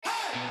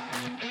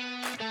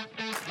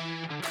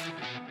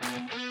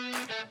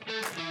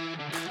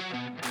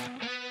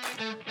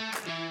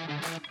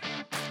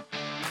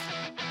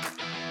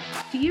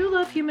Do you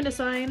love human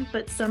design,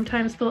 but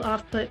sometimes feel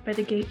off-put by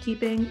the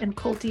gatekeeping and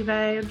culty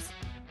vibes?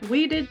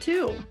 We did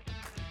too.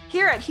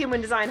 Here at Human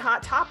Design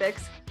Hot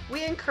Topics,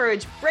 we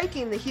encourage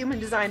breaking the human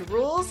design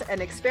rules and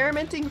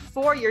experimenting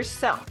for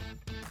yourself.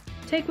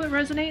 Take what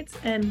resonates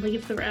and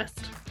leave the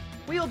rest.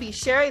 We will be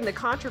sharing the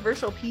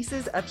controversial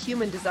pieces of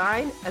human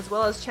design, as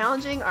well as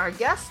challenging our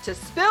guests to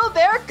spill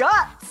their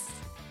guts.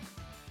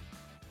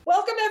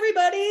 Welcome,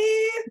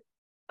 everybody.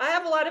 I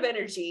have a lot of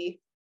energy.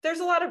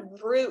 There's a lot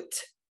of root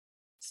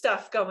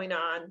stuff going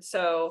on.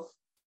 So,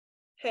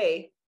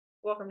 hey,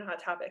 welcome to Hot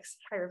Topics.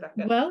 Hi,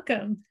 Rebecca.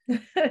 Welcome.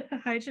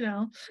 Hi,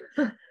 Janelle.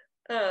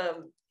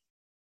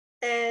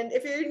 And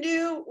if you're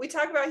new, we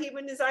talk about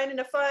human design in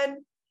a fun,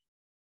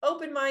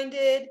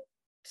 open-minded,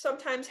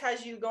 sometimes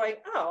has you going,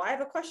 oh, I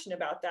have a question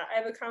about that. I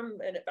have a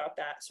comment about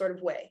that sort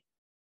of way,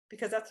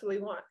 because that's what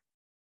we want,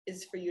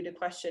 is for you to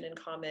question and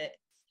comment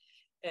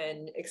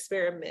and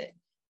experiment.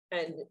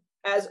 And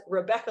as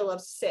Rebecca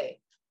loves to say,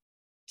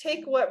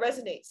 take what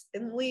resonates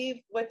and leave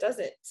what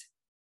doesn't,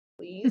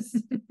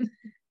 please.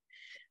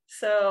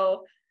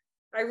 So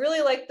I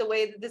really like the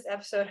way that this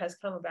episode has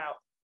come about,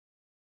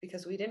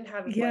 because we didn't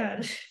have a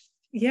plan.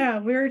 Yeah,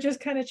 we were just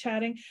kind of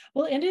chatting.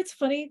 Well, and it's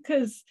funny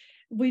because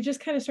we just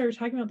kind of started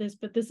talking about this,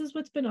 but this is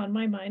what's been on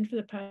my mind for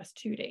the past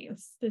 2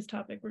 days, this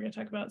topic we're going to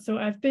talk about. So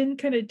I've been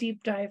kind of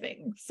deep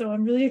diving. So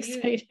I'm really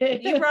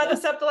excited. You brought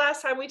this up the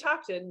last time we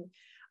talked, and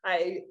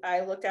I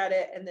looked at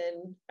it, and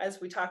then as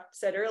we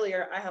said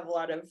earlier, I have a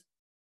lot of,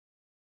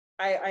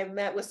 I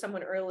met with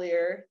someone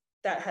earlier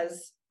that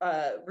has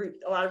a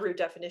lot of root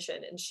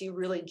definition, and she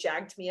really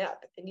jagged me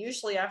up. And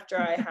usually after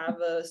I have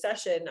a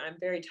session, I'm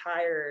very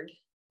tired.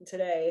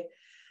 Today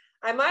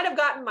I might have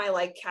gotten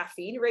my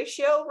caffeine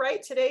ratio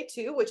right today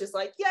too, which is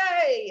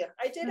yay,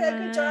 I did a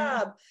good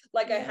job.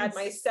 Yes. I had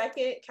my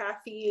second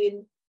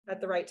caffeine at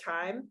the right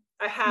time.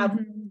 I have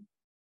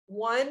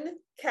one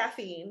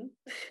caffeine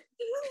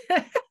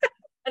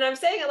and I'm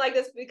saying it like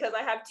this because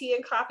I have tea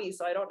and coffee,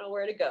 so I don't know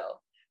where to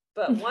go,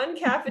 but one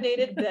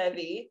caffeinated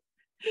bevy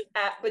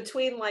at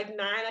between 9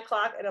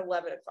 o'clock and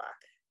 11 o'clock.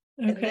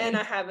 Okay. And then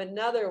I have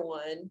another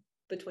one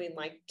between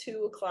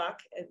 2 o'clock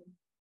and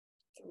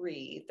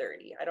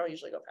 3:30. I don't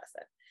usually go past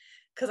that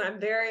because I'm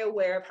very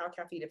aware of how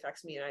caffeine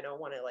affects me, and I don't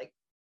want to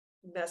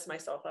mess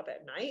myself up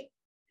at night.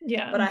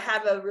 Yeah. But I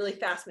have a really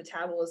fast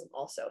metabolism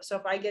also. So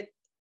if I get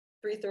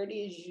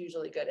 3:30 is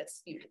usually good.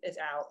 It's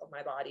out of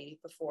my body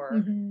before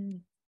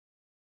 8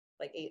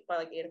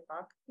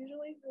 o'clock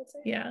usually, I would say.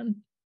 Yeah.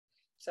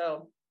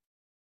 So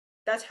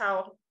that's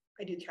how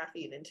I do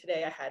caffeine. And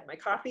today I had my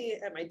coffee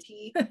and my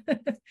tea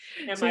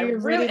and so my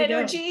root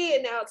energy,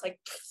 and now it's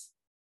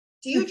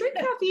do you drink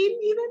caffeine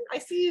even? I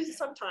see you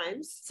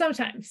sometimes.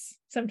 Sometimes.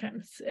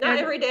 Not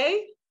every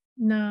day?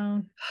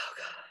 No. Oh,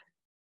 God.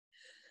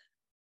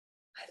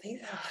 I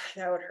think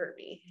that would hurt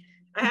me.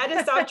 I had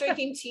to stop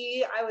drinking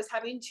tea. I was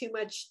having too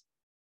much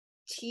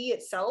tea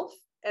itself,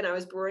 and I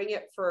was brewing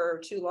it for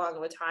too long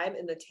of a time,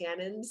 and the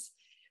tannins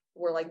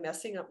were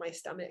messing up my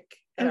stomach.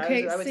 And I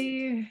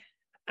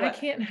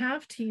can't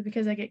have tea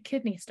because I get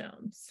kidney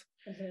stones.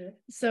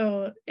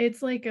 So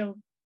it's a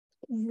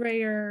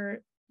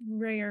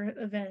rare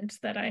event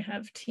that I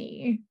have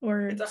tea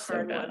or it's a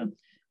hard soda. One.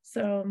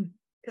 So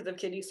because of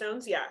kidney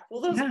stones, yeah.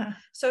 Well,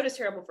 soda's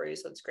terrible for you,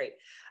 so it's great.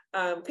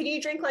 Can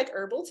you drink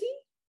herbal tea?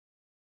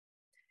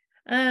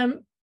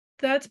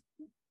 That's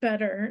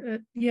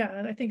better.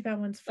 Yeah, I think that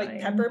one's fine.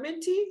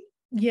 Peppermint tea?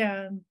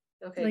 Yeah.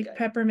 Okay. Good.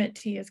 Peppermint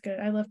tea is good.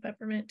 I love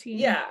peppermint tea.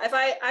 Yeah. If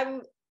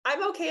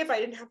I'm okay if I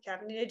didn't have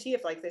caffeinated tea.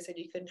 If they said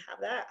you couldn't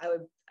have that, I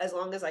would, as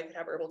long as I could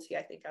have herbal tea,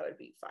 I think I would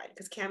be fine.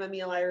 Because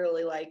chamomile I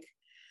really like.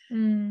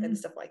 And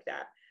stuff like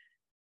that.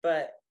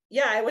 But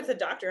yeah, I went to the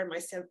doctor, and my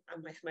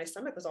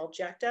stomach was all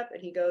jacked up,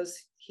 and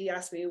he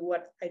asked me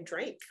what I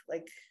drank,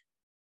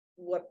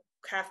 what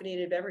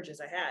caffeinated beverages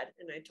I had,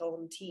 and I told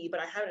him tea, but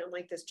I have it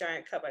in this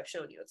giant cup I've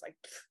shown you. It's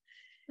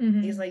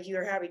he's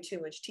you're having too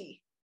much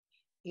tea.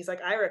 He's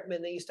I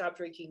recommend that you stop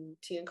drinking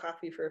tea and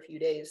coffee for a few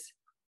days,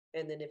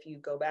 and then if you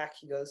go back,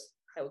 he goes,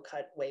 I would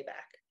cut way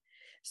back.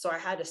 So I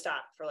had to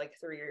stop for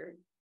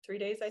 3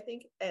 days, I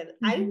think, and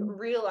I didn't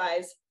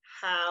realize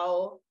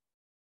how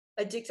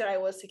addicted I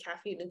was to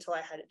caffeine until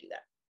I had to do that,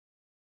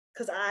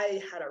 because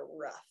I had a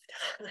rough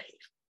time.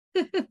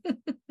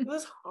 It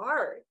was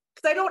hard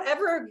because I don't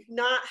ever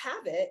not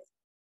have it.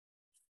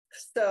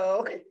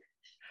 So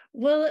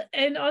well,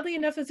 and oddly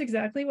enough, that's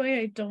exactly why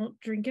I don't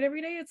drink it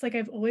every day. It's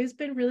I've always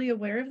been really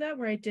aware of that,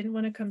 where I didn't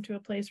want to come to a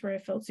place where I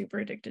felt super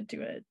addicted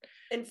to it.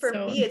 And for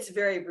me, it's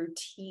very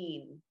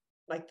routine.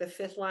 The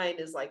fifth line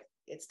is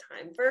it's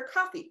time for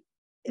coffee.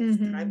 It's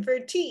time for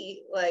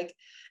tea.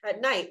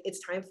 At night,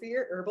 it's time for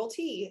your herbal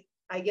tea.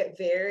 I get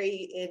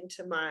very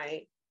into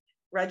my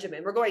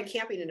regimen. We're going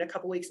camping in a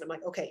couple weeks, and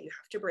I'm okay, you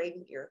have to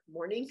bring your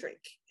morning drink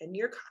and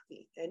your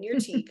coffee and your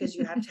tea, because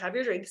you have to have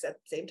your drinks at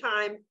the same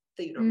time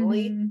that you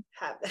normally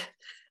have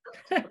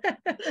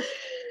that.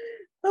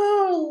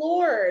 Oh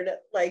Lord.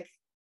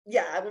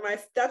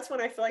 That's when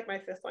I feel my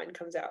fifth line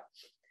comes out.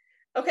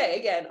 Okay,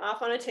 again,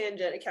 off on a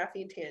tangent, a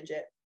caffeine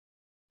tangent.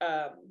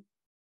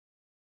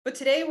 But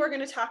today we're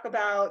going to talk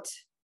about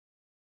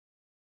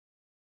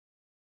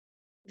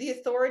the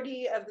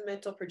authority of the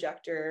mental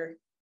projector,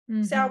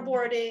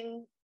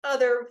 soundboarding,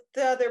 the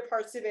other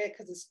parts of it,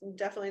 because it's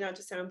definitely not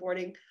just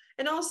soundboarding,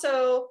 and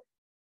also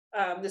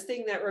this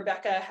thing that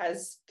Rebecca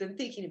has been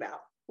thinking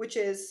about, which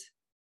is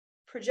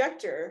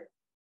projector,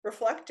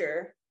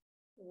 reflector.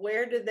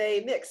 Where do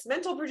they mix?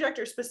 Mental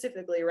projector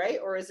specifically, right?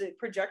 Or is it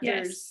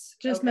projectors? Yes,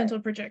 just mental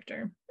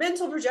projector.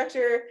 Mental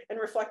projector and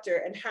reflector,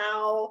 and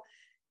how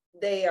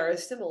they are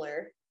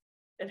similar,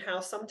 and how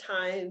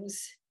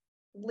sometimes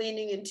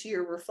leaning into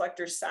your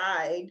reflector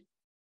side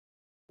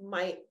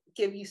might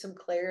give you some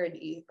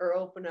clarity or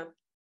open up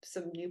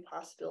some new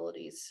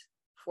possibilities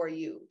for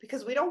you,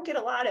 because we don't get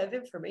a lot of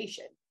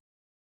information.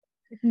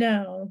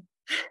 No,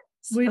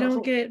 we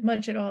don't get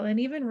much at all. And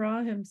even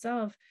Ra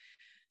himself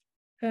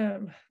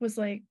was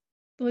like,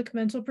 look,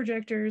 mental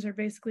projectors are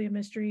basically a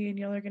mystery and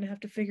y'all are going to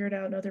have to figure it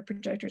out, and other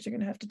projectors are going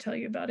to have to tell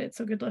you about it.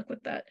 So good luck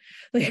with that.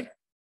 Like,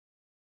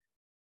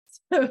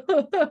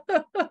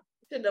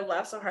 Shouldn't have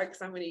laughed so hard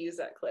because I'm going to use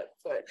that clip,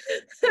 but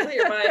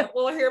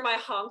we'll hear my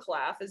honk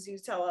laugh as you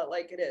tell it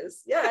like it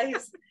is. Yeah,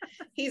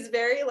 he's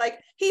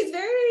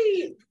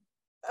very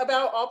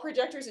about all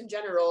projectors in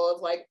general,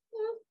 of like,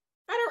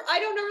 I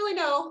don't really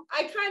know.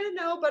 I kind of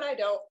know, but I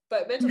don't.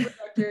 But mental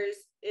projectors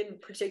in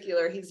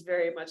particular, he's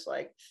very much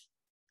like,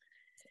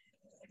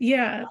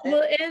 yeah.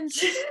 Well, and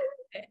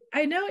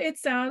I know it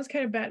sounds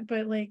kind of bad,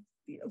 but like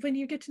when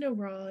you get to know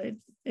Ra,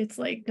 it's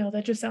like, no,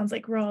 that just sounds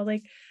like Ra.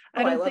 Like,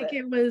 I don't think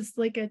it was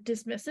like a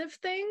dismissive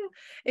thing.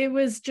 It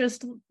was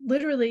just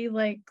literally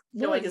like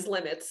knowing his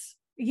limits.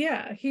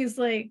 Yeah, he's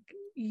like,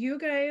 you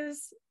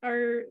guys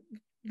are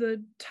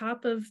the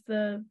top of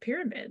the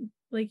pyramid.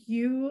 Like,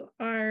 you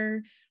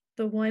are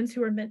the ones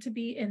who are meant to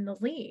be in the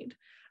lead.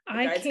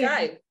 I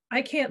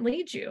can't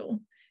lead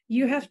you.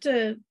 You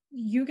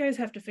guys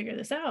have to figure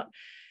this out.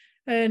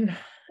 And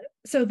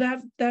so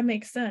that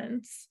makes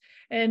sense.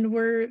 And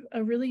we're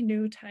a really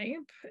new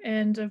type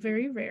and a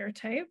very rare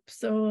type.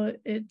 So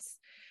it's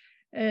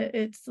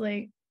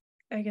like,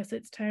 I guess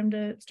it's time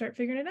to start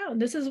figuring it out.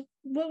 And this is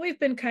what we've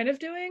been kind of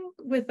doing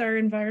with our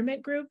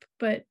environment group,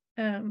 but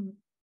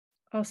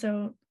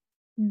also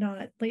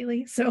not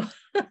lately. So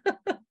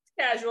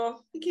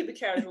casual. We keep it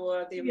casual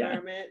at the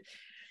environment.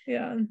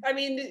 Yeah. I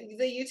mean,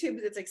 the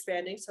YouTube is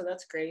expanding, so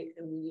that's great.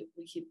 And we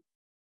keep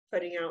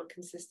putting out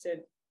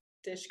consistent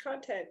dish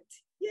content.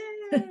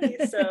 Yay!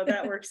 So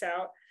that works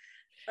out.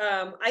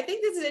 I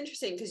think this is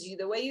interesting because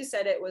the way you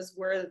said it was,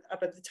 we're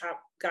up at the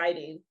top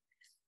guiding.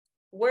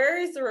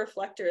 Where is the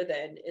reflector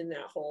then in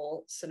that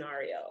whole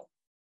scenario?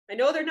 I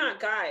know they're not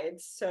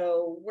guides,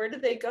 so where do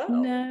they go?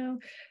 No.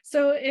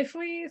 So if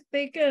we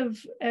think of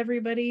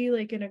everybody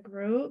like in a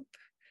group,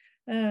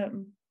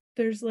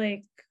 there's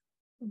like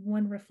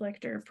one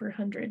reflector per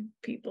 100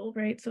 people,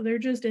 right? So they're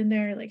just in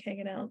there like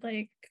hanging out,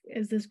 like,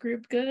 is this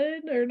group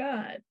good or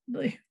not?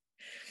 Like,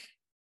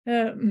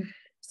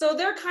 so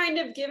they're kind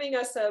of giving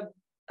us a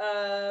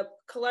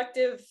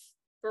collective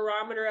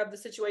barometer of the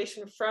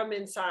situation from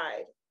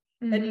inside.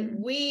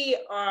 And we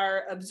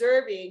are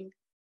observing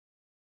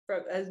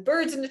as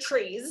birds in the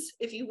trees,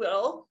 if you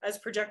will, as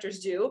projectors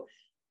do,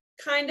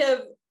 kind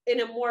of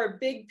in a more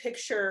big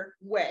picture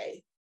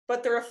way.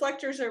 But the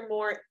reflectors are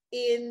more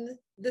in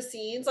the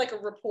scenes, like a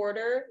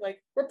reporter, like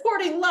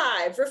reporting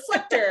live,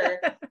 reflector,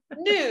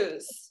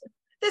 news.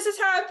 This is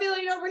how I'm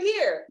feeling over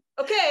here.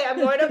 Okay, I'm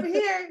going over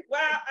here.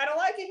 Wow, I don't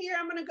like it here.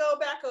 I'm going to go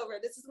back over.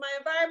 This is my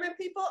environment,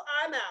 people.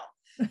 I'm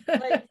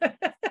out. Like,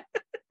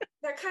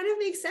 that kind of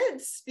makes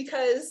sense,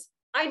 because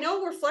I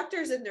know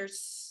reflectors, and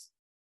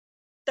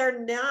they're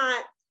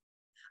not,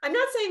 I'm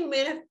not saying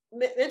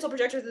mental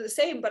projectors are the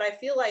same, but I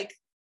feel like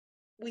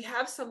we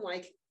have some,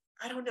 like,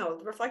 I don't know,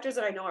 the reflectors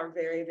that I know are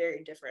very,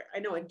 very different. I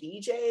know a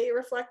DJ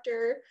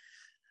reflector,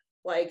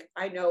 like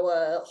I know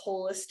a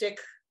holistic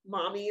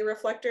mommy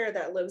reflector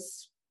that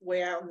lives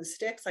way out in the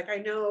sticks. Like, I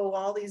know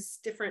all these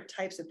different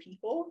types of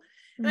people,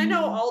 and I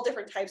know all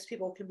different types of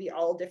people can be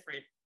all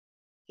different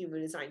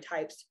human design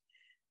types,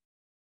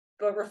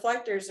 but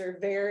reflectors are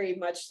very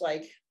much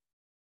like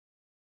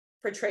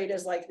portrayed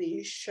as like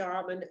the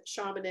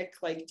shamanic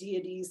like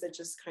deities that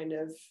just kind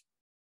of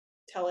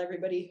tell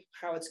everybody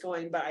how it's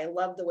going. But I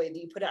love the way that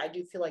you put it. I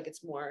do feel like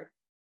it's more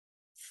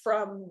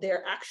from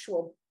their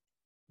actual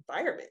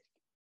environment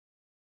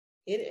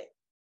in it.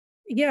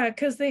 Yeah,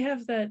 because they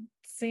have that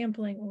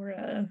sampling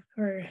aura,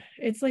 or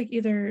it's like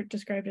either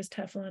described as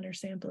Teflon or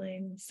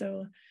sampling.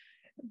 So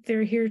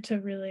they're here to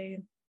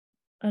really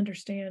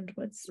understand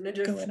what's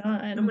going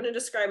on. I'm going to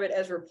describe it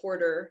as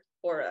reporter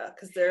aura,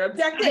 because they're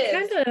objective.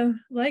 I kind of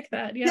like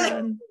that.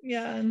 Yeah.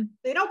 Yeah.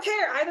 They don't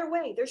care either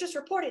way. They're just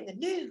reporting the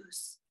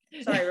news.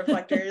 Sorry,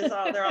 reflectors.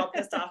 They're all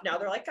pissed off now.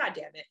 They're like, God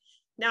damn it.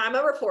 Now I'm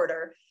a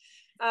reporter.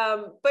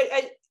 But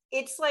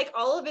it's like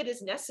all of it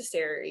is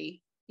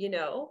necessary, you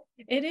know?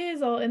 It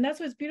is all, and that's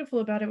what's beautiful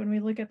about it when we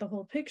look at the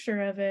whole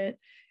picture of it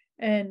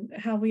and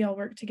how we all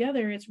work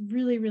together. It's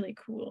really, really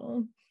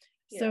cool.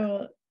 Yeah.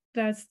 So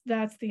that's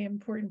the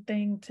important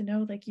thing to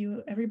know. Like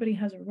everybody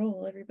has a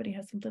role, everybody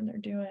has something they're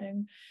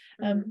doing.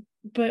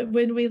 But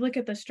when we look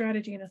at the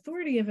strategy and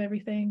authority of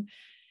everything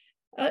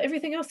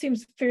else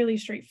seems fairly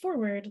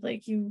straightforward.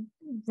 Like you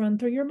run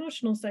through your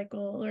emotional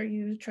cycle, or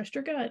you trust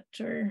your gut,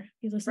 or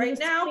you listen right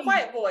now,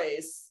 quiet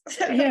voice.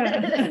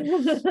 Yeah.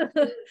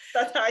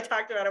 That's how I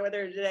talked about it with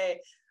her today.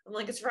 I'm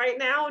like, it's right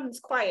now and it's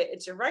quiet.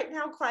 It's your right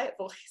now quiet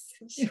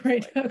voice.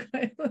 Right now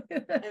quiet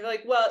voice. I'm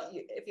like, well,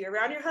 if you're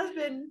around your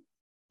husband,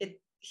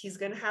 he's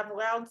going to have a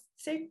loud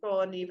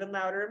sacral and even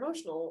louder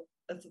emotional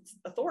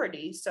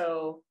authority.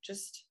 So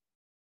just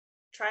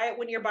try it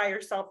when you're by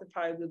yourself. It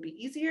probably will be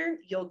easier.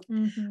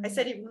 I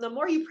said, the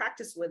more you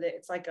practice with it,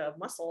 it's like a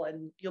muscle,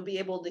 and you'll be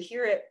able to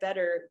hear it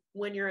better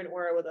when you're in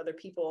aura with other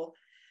people.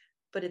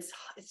 But it's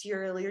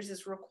your ears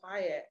is real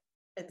quiet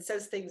and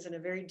says things in a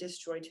very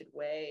disjointed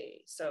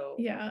way. So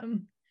yeah.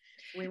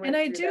 And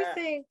I do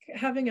think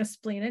having a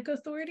splenic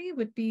authority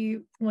would be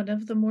one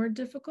of the more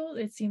difficult.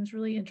 It seems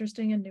really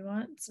interesting and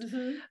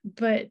nuanced,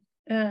 but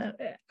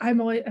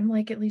I'm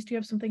like, at least you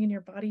have something in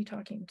your body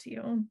talking to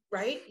you,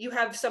 right? You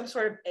have some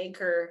sort of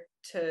anchor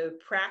to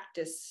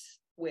practice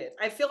with.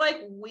 I feel like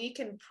we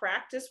can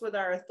practice with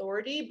our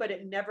authority, but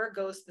it never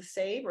goes the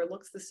same or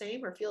looks the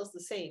same or feels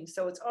the same.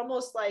 So it's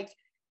almost like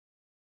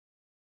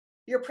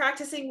you're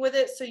practicing with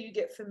it so you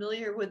get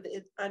familiar with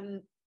the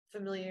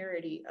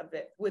unfamiliarity of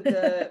it, with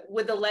the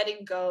with the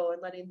letting go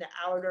and letting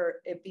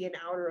it be an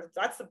outer.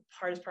 That's the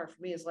hardest part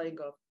for me, is letting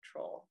go of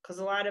control, because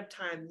a lot of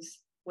times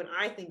when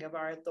I think of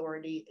our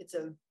authority, it's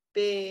a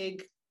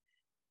big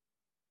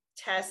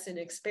test and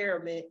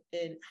experiment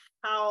in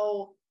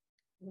how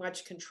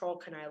much control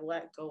can I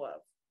let go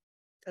of,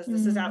 because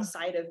this is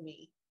outside of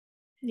me.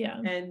 Yeah.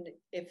 And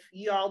if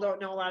you all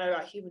don't know a lot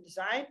about human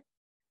design,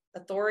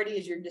 authority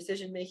is your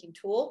decision-making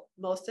tool.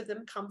 Most of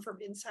them come from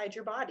inside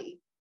your body.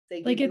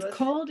 It's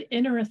called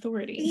inner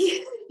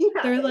authority.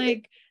 Yeah. They're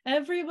like,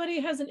 everybody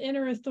has an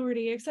inner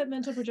authority except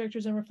mental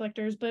projectors and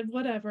reflectors, but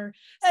whatever.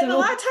 And a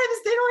lot of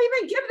times they don't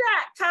even give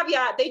that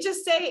caveat. They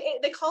just say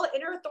they call it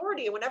inner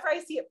authority. And whenever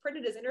I see it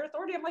printed as inner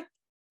authority, I'm like,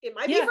 it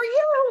might be for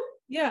you.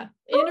 Yeah.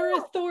 Inner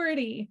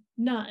authority,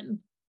 none.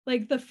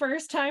 Like the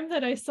first time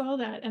that I saw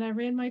that and I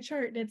ran my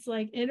chart and it's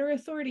like inner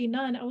authority,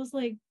 none. I was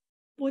like,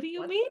 what do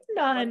you mean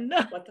none?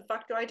 What the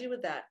fuck do I do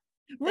with that?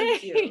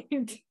 Thank you.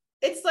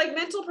 It's like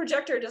mental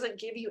projector doesn't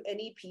give you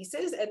any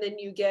pieces, and then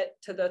you get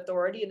to the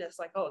authority and it's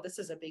like, oh, this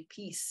is a big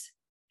piece.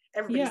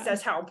 Everybody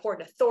says how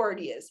important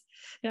authority is.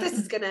 This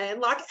is going to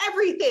unlock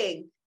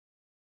everything.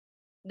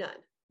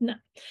 None.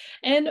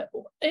 And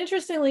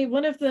interestingly,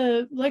 one of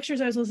the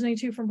lectures I was listening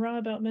to from Ra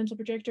about mental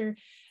projector,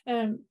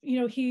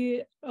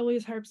 he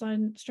always harps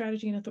on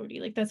strategy and authority.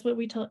 Like that's what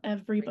we tell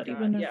everybody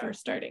when they're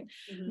first starting.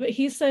 But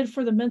he said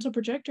for the mental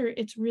projector,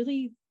 it's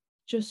really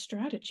just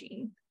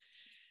strategy.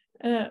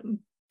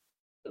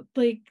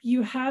 Like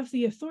you have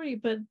the authority,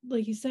 but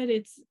like you said,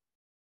 it's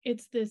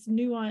this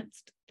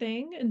nuanced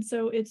thing, and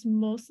so it's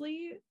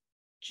mostly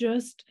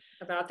just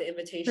about the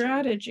invitation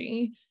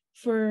strategy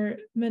for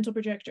mental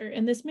projector.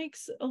 And this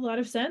makes a lot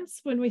of sense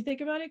when we think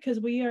about it,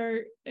 because we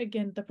are,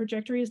 again, the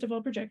projectoriest of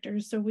all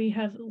projectors, so we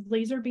have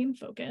laser beam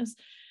focus.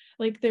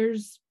 Like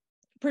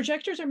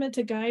projectors are meant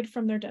to guide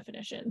from their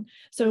definition,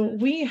 so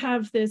we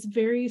have this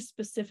very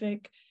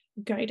specific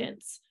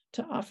guidance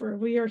to offer.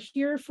 We are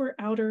here for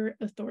outer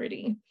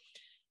authority.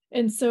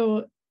 And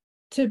so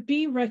to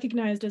be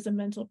recognized as a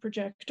mental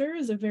projector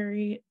is a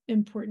very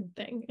important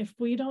thing. If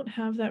we don't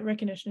have that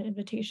recognition and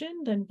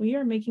invitation, then we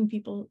are making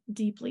people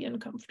deeply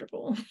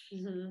uncomfortable.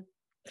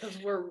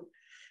 Because we're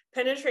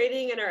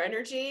penetrating in our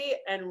energy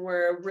and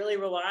we're really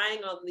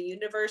relying on the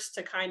universe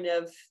to kind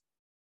of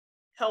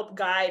help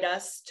guide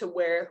us to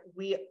where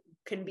we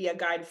can be a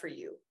guide for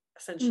you,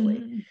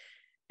 essentially.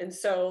 And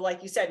so,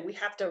 like you said, we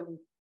have to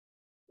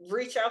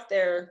reach out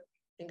there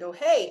and go,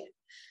 hey,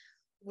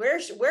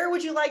 where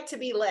would you like to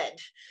be led?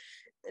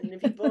 And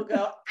if people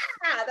go,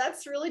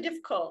 that's really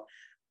difficult.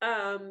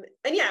 And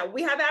yeah,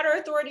 we have outer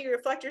authority.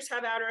 Reflectors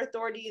have outer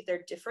authority.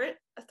 They're different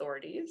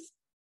authorities.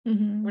 We're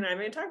not even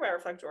going to talk about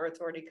reflector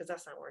authority because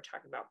that's not what we're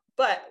talking about.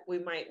 But we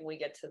might when we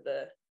get to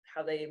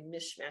how they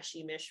mish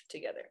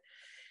together.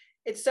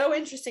 It's so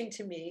interesting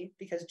to me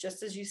because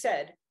just as you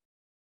said,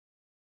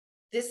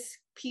 this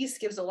piece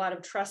gives a lot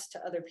of trust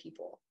to other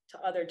people, to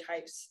other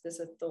types,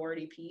 this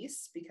authority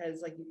piece,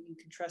 because like you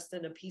can trust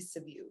in a piece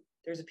of you.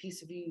 There's a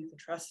piece of you can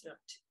trust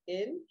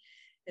in,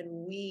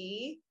 and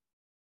we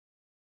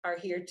are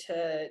here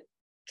to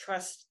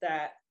trust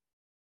that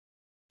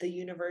the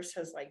universe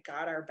has like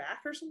got our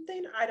back or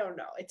something. I don't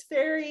know. It's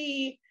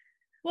very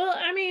well.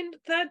 I mean,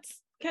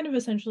 that's kind of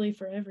essentially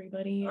for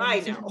everybody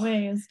in certain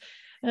ways.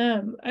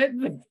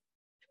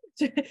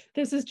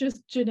 This is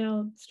just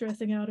Janelle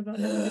stressing out about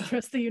having to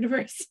trust the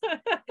universe.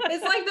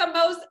 It's like the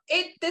most.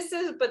 This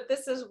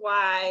is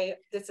why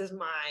this is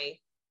my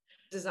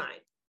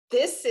design.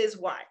 This is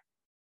why.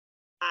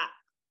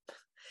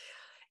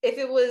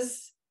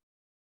 If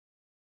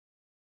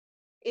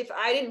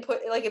I didn't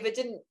put, like, if it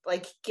didn't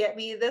like get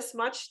me this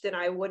much, then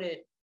I wouldn't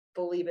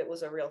believe it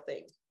was a real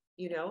thing.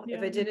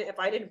 if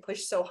I didn't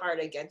push so hard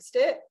against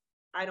it,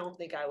 I don't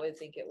think I would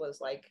think it was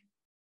like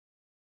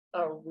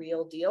a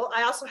real deal.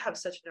 I also have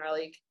such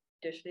gnarly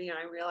conditioning, and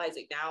I'm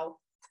realizing now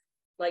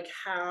like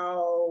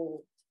how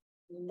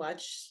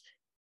much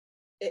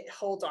it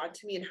holds on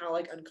to me and how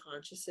like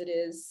unconscious it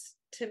is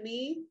to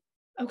me,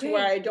 to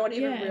where I don't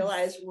even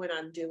realize when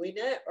I'm doing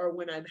it or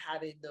when I'm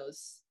having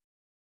those,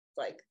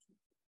 like,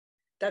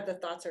 that the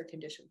thoughts are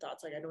conditioned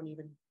thoughts. Like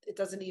it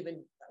doesn't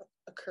even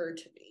occur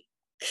to me.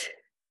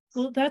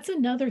 Well, that's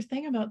another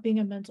thing about being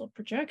a mental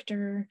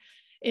projector,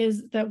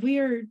 is that we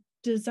are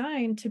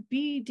designed to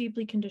be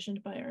deeply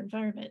conditioned by our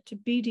environment, to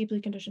be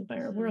deeply conditioned by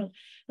our world.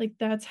 Like,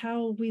 that's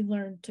how we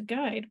learn to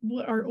guide.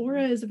 Our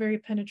aura is very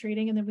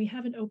penetrating, and then we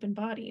have an open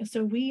body.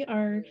 So we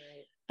are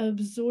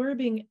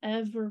absorbing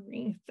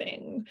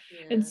everything.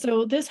 And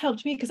so this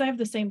helped me, because I have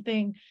the same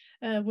thing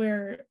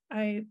where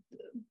I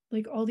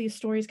like all these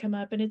stories come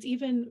up, and it's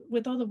even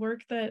with all the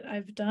work that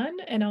I've done,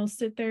 and I'll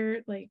sit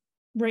there, like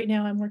right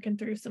now I'm working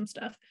through some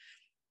stuff,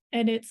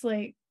 and it's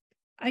like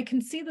I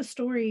can see the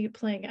story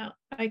playing out.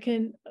 I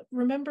can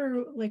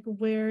remember like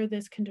where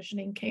this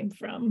conditioning came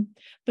from,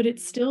 but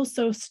it's still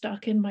so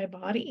stuck in my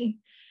body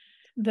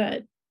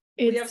that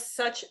we have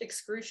such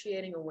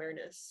excruciating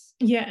awareness.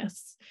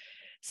 Yes.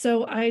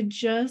 So I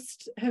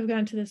just have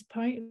gotten to this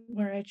point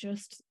where I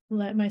just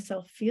let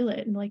myself feel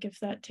it. And like, if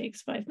that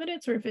takes 5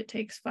 minutes or if it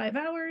takes 5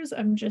 hours,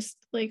 I'm just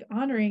like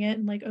honoring it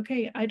and like,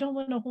 okay, I don't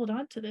want to hold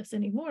on to this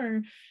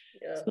anymore.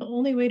 So the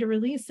only way to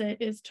release it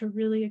is to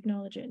really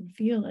acknowledge it and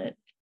feel it.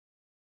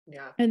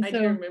 Yeah. And I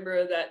do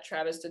remember that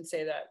Travis did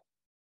say that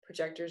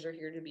projectors are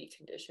here to be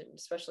conditioned,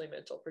 especially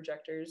mental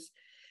projectors.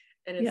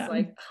 And it's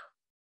like,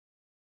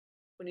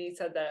 when he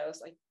said that, I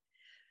was like,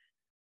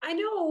 I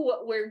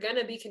know we're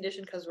gonna be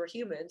conditioned because we're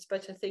humans,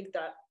 but to think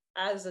that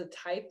as a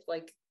type,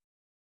 like,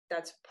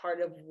 that's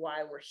part of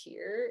why we're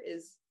here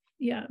is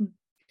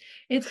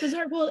it's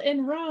bizarre. Well,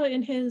 and Ra,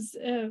 in his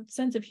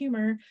sense of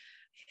humor,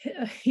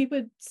 he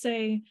would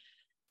say,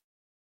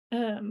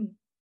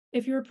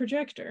 if you're a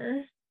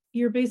projector,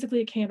 you're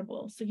basically a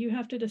cannibal. So you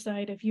have to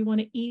decide if you want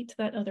to eat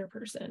that other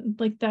person.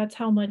 Like, that's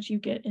how much you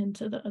get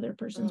into the other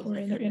person's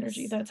aura and their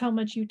energy. That's how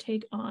much you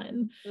take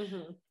on.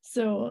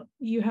 So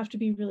you have to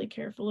be really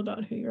careful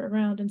about who you're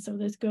around. And so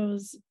this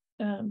goes,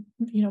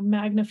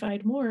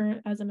 magnified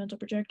more as a mental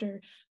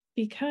projector,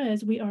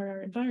 because we are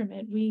our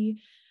environment.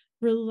 We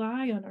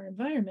rely on our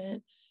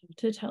environment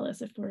to tell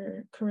us if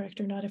we're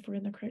correct or not, if we're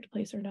in the correct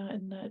place or not.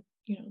 And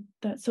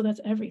that's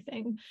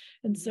everything.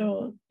 And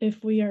so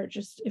if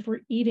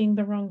we're eating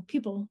the wrong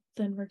people,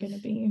 then we're going to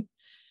be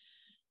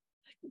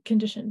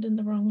conditioned in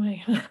the wrong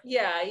way.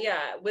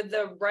 With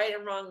the right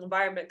and wrong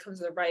environment comes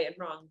the right and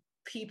wrong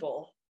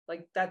people.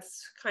 Like,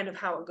 that's kind of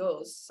how it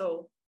goes.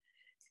 So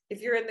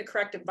if you're in the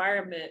correct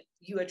environment,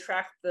 you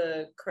attract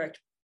the correct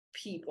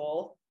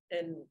people,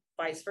 and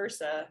vice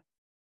versa.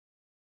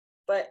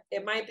 But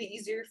it might be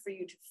easier for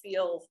you to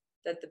feel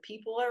that the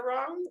people are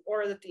wrong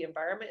or that the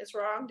environment is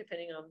wrong,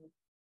 depending on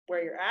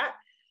where you're at.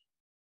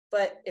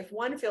 But if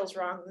one feels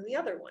wrong, then the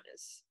other one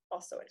is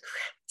also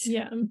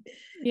incorrect.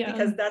 Yeah.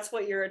 Because that's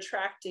what you're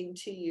attracting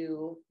to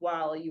you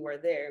while you are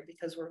there,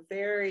 because we're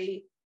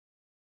very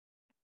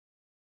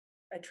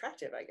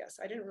attractive, I guess.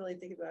 I didn't really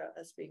think about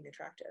us being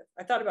attractive.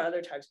 I thought about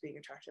other types being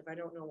attractive. I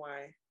don't know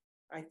why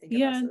I think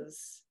of us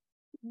as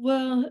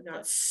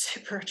not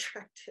super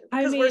attractive,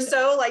 because we're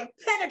so like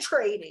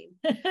penetrating.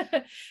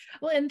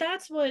 Well, and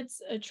that's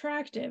what's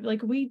attractive.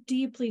 Like, we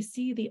deeply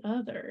see the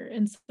other,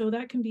 and so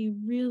that can be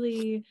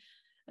really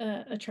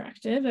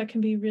attractive. That can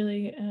be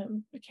really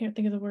I can't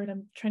think of the word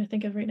I'm trying to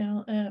think of right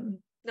now.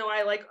 No,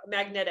 I like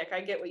magnetic.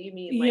 I get what you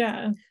mean.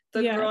 Like,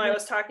 the girl I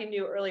was talking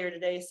to earlier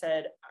today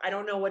said, I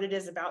don't know what it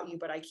is about you,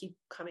 but I keep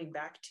coming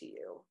back to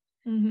you.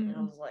 And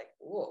I was like,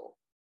 whoa.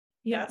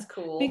 That's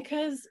cool.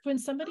 Because when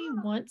somebody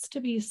wants to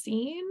be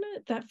seen,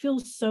 that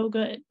feels so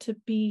good, to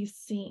be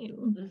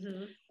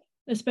seen.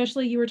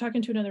 Especially, you were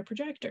talking to another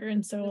projector,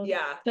 and so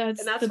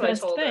that's what I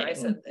told her. I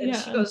said, and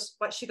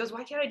she goes,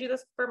 why can't I do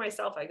this for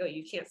myself? I go,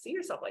 you can't see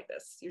yourself like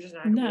this. You're just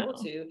not gonna be able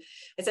to.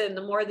 I said, and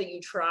the more that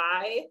you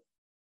try,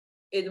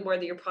 the more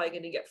that you're probably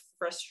going to get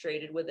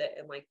frustrated with it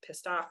and like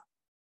pissed off,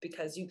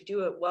 because you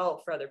do it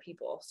well for other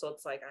people. So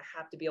it's like, I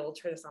have to be able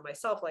to turn this on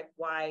myself. Like,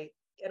 why?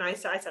 And I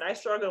said, I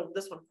struggled with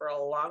this one for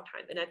a long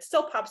time, and it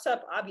still pops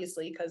up,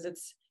 obviously, because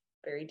it's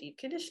very deep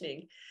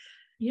conditioning.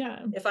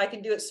 If I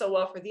can do it so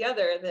well for the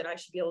other, then I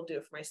should be able to do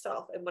it for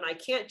myself. And when I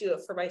can't do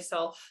it for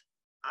myself,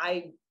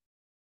 I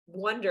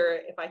wonder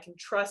if I can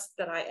trust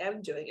that I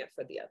am doing it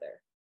for the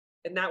other.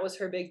 And that was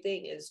her big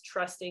thing, is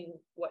trusting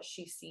what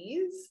she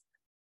sees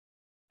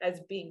as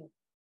being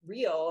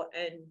real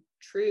and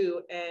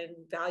true and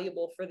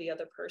valuable for the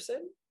other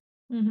person,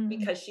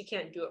 because she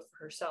can't do it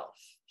for herself.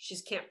 She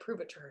can't prove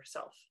it to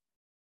herself.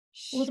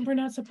 Well, we're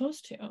not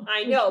supposed to.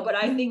 I know, but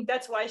I think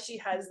that's why she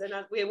has,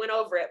 we went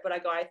over it, but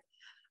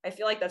I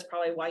feel like that's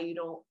probably why you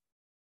don't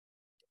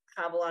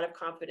have a lot of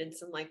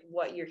confidence in like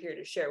what you're here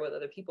to share with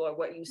other people, or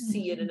what you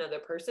see in another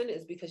person,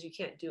 is because you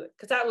can't do it.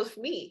 Because that was for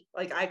me,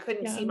 like I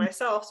couldn't see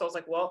myself, so I was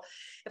like, well,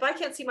 if I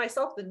can't see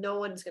myself, then no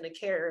one's going to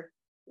care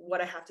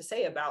what I have to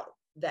say about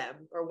them,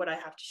 or what I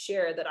have to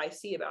share that I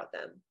see about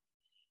them.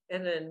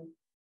 And then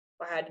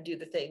I had to do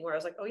the thing where I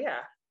was like, oh yeah,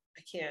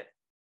 I can't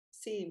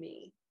see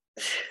me.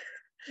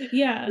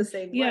 The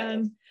same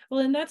way. Well,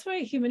 and that's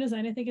why human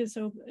design, I think, is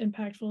so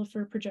impactful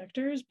for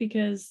projectors,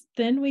 because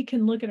then we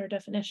can look at our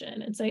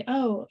definition and say,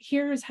 oh,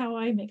 here's how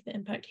I make the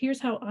impact. Here's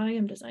how I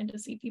am designed to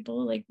see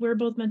people. Like, we're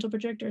both mental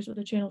projectors with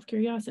a channel of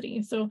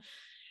curiosity. So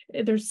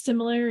there's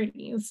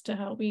similarities to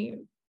how we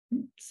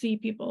see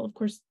people. Of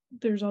course,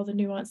 there's all the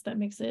nuance that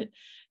makes it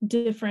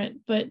different,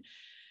 but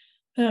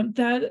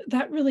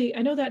that really,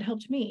 I know that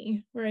helped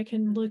me, where I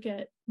can look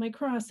at my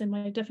cross and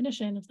my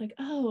definition. It's like,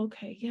 oh,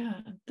 okay,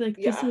 like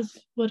this is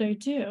what I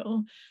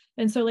do.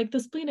 And so like the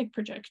splenic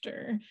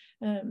projector,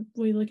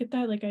 we look at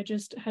that. Like I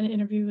just had an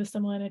interview with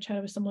someone, I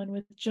chatted with someone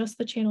with just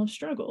the channel of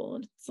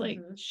struggle. It's like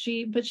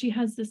she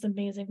has this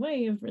amazing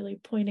way of really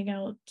pointing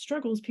out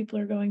struggles people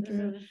are going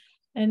through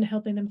and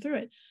helping them through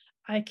it.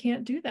 I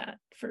can't do that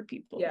for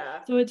people.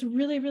 So it's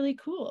really, really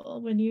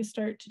cool when you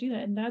start to do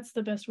that. And that's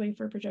the best way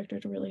for a projector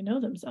to really know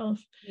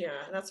themselves.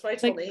 And that's what I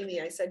told Amy.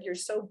 I said, you're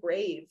so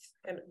brave.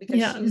 And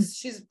because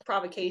she's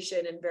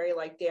provocation and very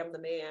like, damn the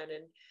man.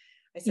 And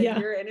I said,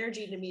 your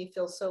energy to me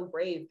feels so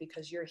brave,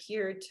 because you're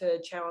here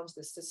to challenge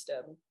the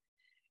system.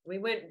 We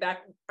went back,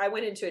 I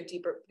went into it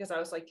deeper, because I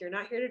was like, you're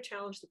not here to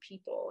challenge the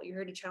people. You're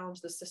here to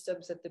challenge the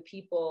systems that the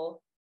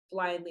people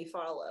blindly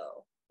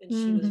follow. And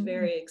she was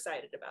very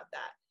excited about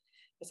that.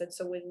 I said,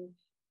 so when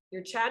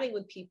you're chatting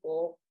with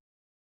people,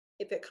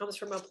 if it comes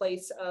from a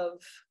place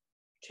of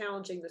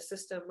challenging the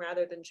system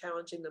rather than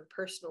challenging them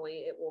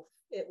personally, it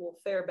will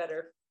fare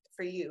better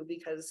for you,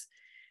 because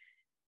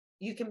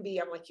you can be,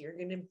 I'm like,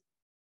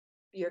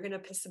 you're gonna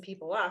piss some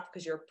people off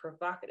because you're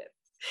provocative,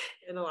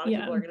 and a lot of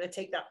people are gonna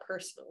take that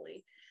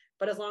personally.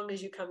 But as long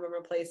as you come from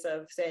a place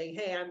of saying,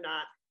 hey, I'm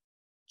not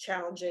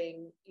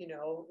challenging,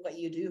 what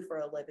you do for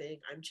a living,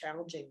 I'm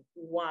challenging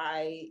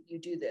why you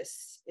do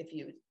this if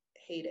you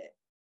hate it,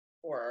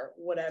 or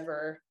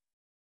whatever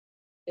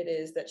it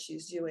is that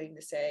she's doing,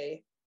 to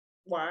say,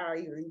 why are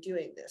you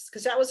doing this?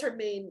 Because that was her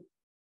main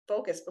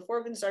focus before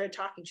we even started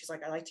talking. She's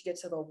like, I like to get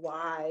to the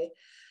why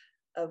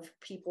of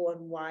people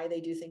and why they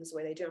do things the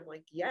way they do. I'm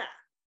like, yeah,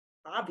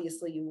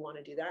 obviously you want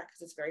to do that,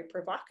 because it's very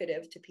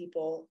provocative to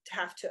people to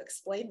have to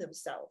explain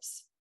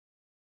themselves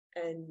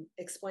and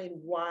explain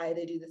why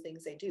they do the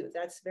things they do.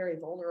 That's very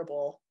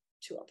vulnerable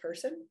to a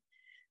person.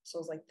 So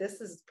I was like, this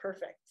is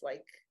perfect.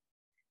 Like,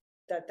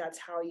 that's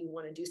how you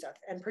want to do stuff.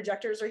 And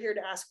projectors are here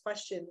to ask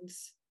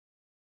questions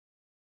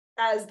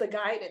as the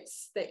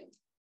guidance thing,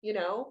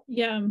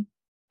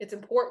 it's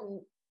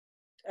important.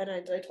 And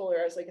I told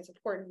her, I was like, it's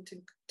important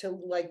to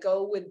like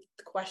go with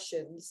the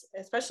questions,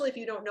 especially if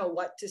you don't know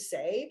what to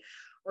say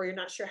or you're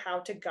not sure how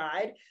to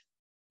guide.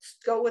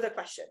 Go with a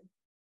question,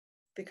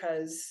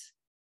 because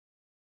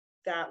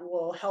that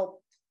will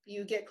help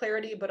you get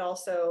clarity. But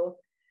also,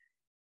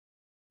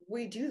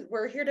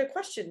 we're here to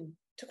question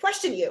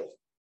you.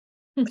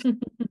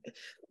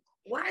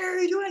 Why are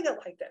you doing it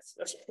like this?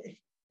 Okay.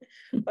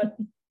 But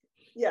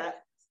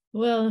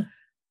well,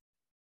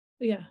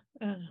 I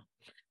don't know.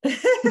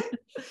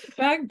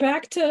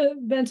 back to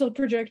mental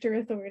projector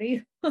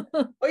authority.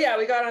 Oh yeah,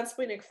 we got on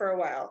splenic for a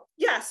while.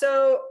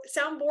 So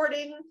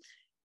soundboarding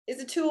is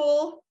a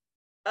tool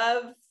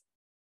of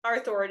our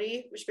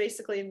authority, which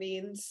basically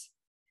means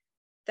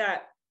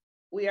that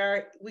we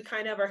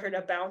kind of are here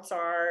to bounce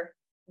our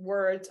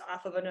words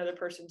off of another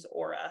person's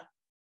aura,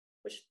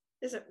 which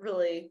isn't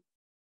really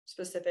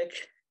specific.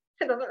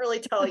 It doesn't really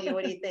tell you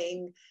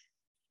anything,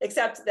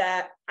 except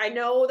that I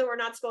know that we're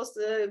not supposed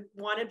to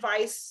want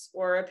advice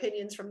or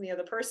opinions from the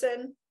other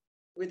person.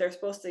 They're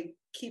supposed to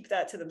keep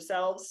that to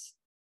themselves.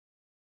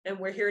 And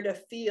we're here to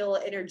feel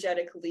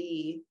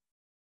energetically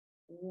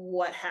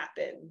what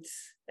happens.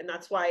 And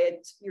that's why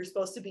you're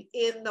supposed to be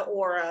in the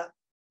aura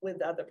with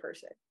the other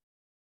person.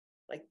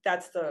 Like,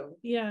 that's the...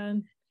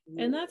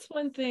 And that's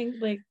one thing,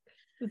 like,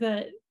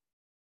 that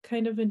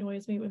kind of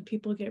annoys me when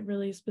people get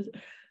really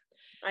specific.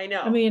 I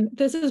know. I mean,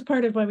 this is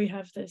part of why we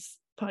have this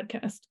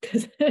podcast,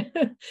 because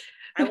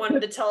I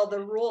wanted to tell the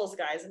rules,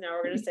 guys, and now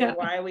we're going to say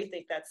why we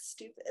think that's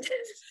stupid.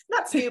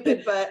 Not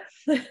stupid, but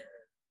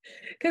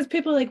because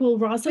people are like, well,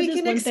 Ross said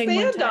this one thing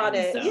one time, on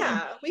it. So.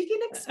 Yeah, we can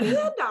expand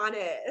on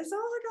it. It's all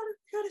I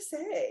gotta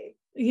say.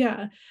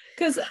 Yeah,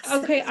 because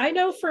okay, I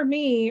know for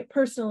me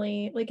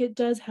personally, like, it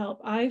does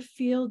help. I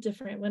feel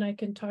different when I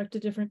can talk to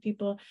different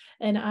people,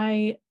 and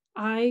I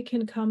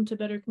can come to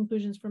better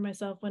conclusions for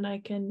myself when I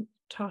can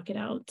talk it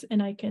out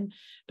and I can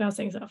bounce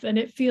things off. And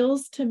it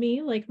feels to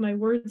me like my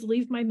words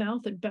leave my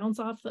mouth and bounce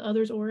off the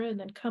other's aura and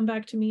then come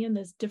back to me in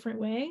this different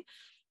way.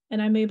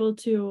 And I'm able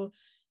to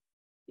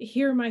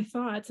hear my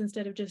thoughts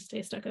instead of just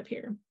stay stuck up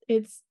here.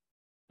 It's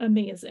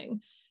amazing.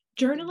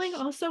 Journaling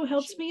also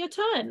helps me a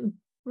ton,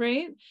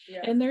 right?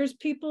 And there's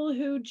people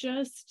who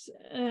just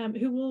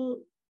who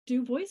will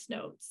do voice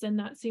notes, and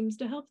that seems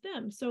to help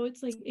them. So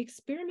it's like,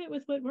 experiment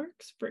with what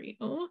works for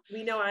you.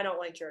 We know I don't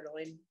like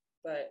journaling,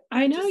 but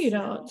I know you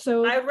don't.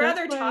 So I'd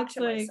rather talk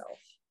to myself.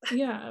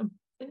 Yeah.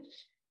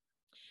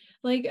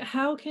 Like,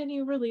 how can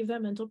you relieve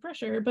that mental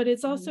pressure? But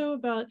it's also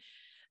about,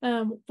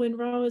 when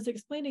Ra was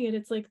explaining it,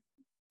 it's like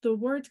the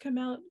words come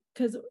out,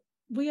 because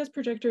we as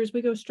projectors,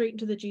 we go straight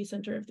into the G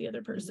center of the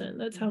other person.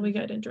 That's how we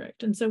get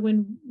indirect. And so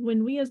when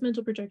we as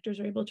mental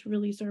projectors are able to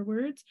release our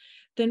words,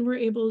 then we're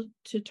able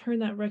to turn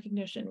that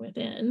recognition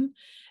within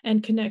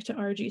and connect to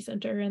our G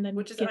center, and then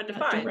which is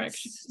undefined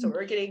direction. So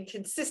we're getting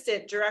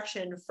consistent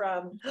direction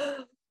from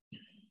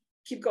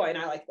keep going,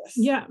 I like this.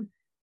 Yeah.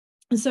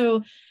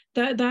 So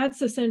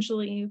that's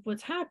essentially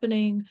what's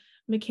happening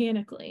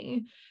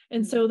mechanically.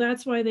 And so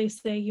that's why they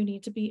say you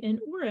need to be in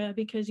aura,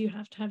 because you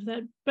have to have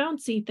that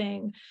bouncy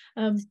thing.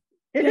 I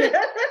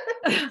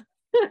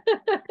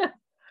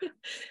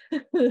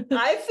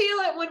feel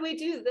it when we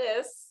do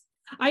this.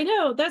 I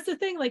know, that's the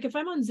thing. Like, if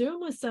I'm on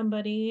Zoom with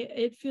somebody,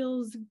 it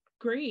feels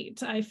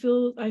great. I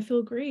feel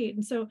great.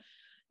 And so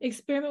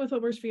experiment with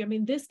what works for you. I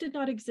mean, this did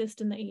not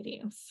exist in the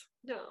 80s.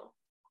 No.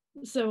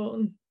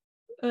 So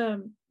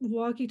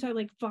walkie-talkie,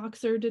 like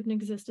Voxer, didn't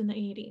exist in the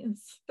 80s.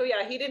 So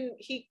yeah,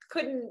 he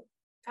couldn't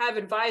have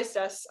advised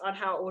us on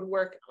how it would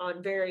work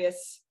on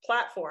various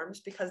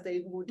platforms because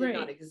they did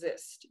not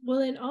exist. Well,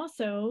 and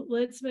also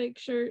let's make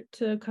sure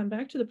to come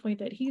back to the point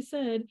that he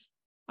said,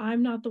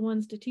 I'm not the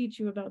ones to teach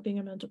you about being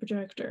a mental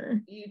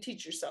projector. You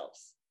teach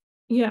yourselves.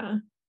 Yeah.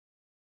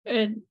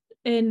 And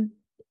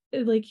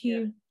like,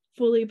 he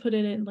fully put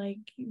it in, like,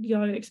 you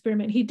gotta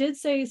experiment. He did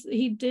say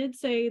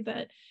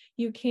that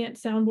you can't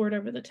soundboard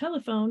over the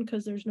telephone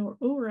because there's no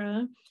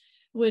aura,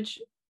 which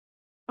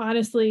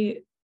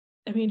honestly,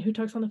 I mean, who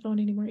talks on the phone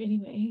anymore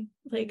anyway?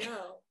 Like,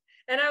 no.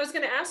 And I was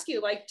going to ask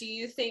you, like, do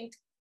you think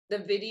the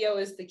video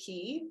is the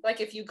key?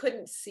 Like, if you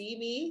couldn't see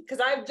me, because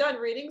I've done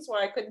readings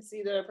where I couldn't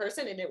see the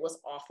person and it was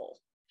awful.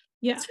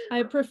 Yeah,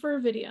 I prefer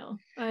video.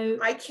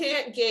 I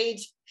can't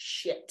gauge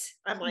shit.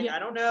 I'm like, I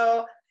don't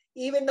know.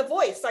 Even the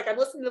voice, like, I'm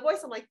listening to the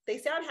voice, I'm like, they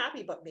sound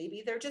happy, but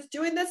maybe they're just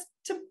doing this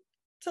to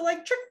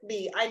like trick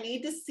me. I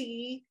need to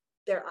see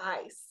their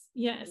eyes.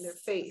 Yes. And their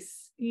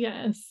face.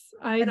 Yes.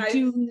 I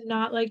do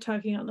not like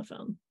talking on the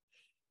phone.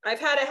 I've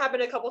had it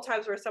happen a couple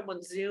times where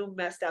someone's Zoom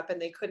messed up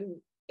and they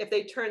couldn't, if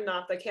they turned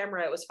off the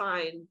camera, it was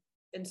fine.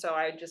 And so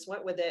I just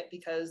went with it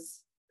because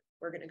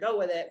we're going to go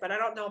with it. But I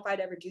don't know if I'd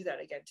ever do that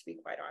again, to be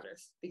quite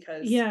honest,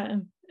 because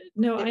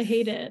I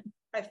hate it.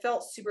 I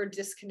felt super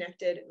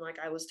disconnected and like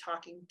I was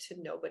talking to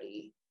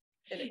nobody.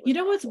 You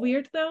know what's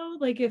weird though?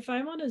 Like, if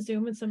I'm on a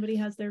Zoom and somebody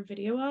has their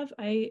video off,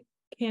 I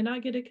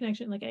cannot get a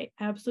connection. Like, I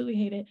absolutely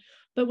hate it.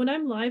 But when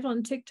I'm live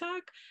on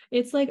TikTok,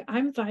 it's like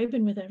I'm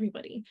vibing with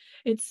everybody.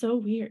 It's so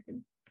weird.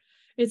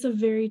 It's a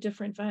very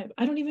different vibe.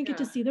 I don't even get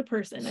to see the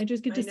person. I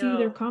just get to see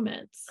their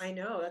comments. I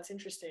know, that's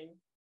interesting.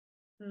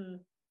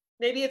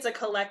 Maybe it's a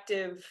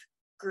collective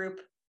group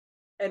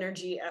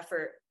energy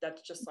effort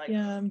that's just like,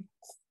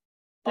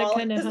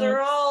 because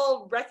they're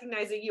all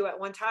recognizing you at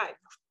one time.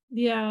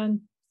 Yeah.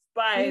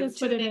 By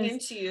tuning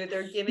into you,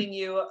 they're giving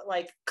you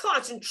like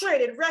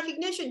concentrated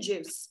recognition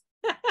juice.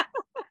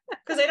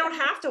 Because they don't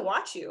have to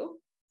watch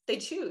you. They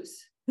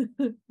choose.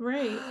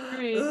 Right.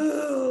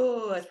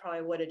 Ooh, that's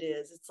probably what it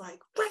is. It's like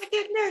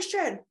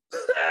recognition.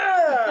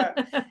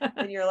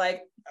 And you're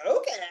like,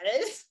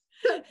 okay.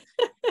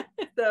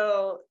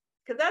 So,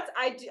 because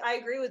I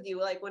agree with you.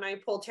 Like, when I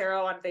pull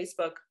tarot on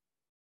Facebook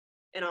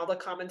and all the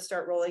comments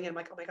start rolling, I'm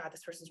like, oh my God,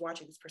 this person's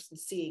watching, this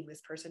person's seeing,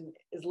 this person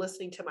is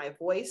listening to my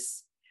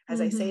voice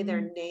as I say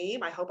their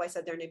name. I hope I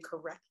said their name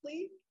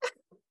correctly.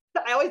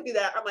 I always do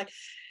that. I'm like,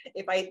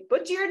 if I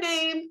butcher your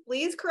name,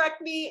 please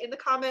correct me in the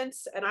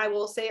comments and I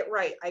will say it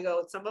right. I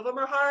go, some of them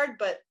are hard,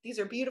 but these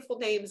are beautiful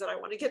names and I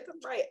want to get them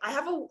right. I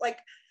have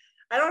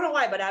I don't know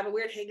why, but I have a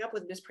weird hang up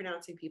with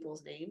mispronouncing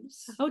people's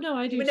names. Oh no,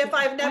 I do. Even if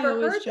I've never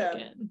heard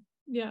them.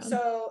 Yeah.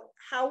 So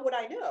how would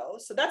I know?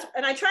 So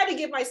and I try to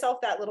give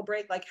myself that little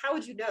break. Like, how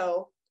would you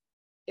know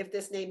if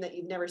this name that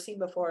you've never seen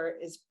before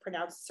is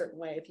pronounced a certain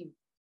way if you've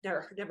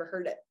never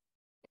heard it?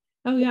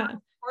 Oh yeah.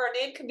 Or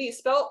a name can be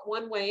spelt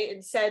one way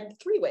and said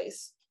 3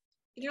 ways.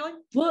 And you're like,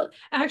 well,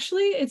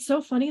 actually, it's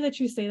so funny that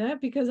you say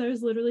that, because I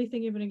was literally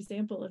thinking of an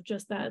example of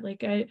just that. Like,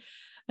 the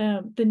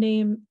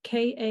name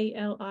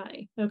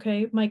Kali.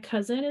 Okay, my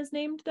cousin is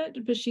named that,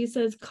 but she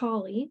says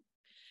Kali.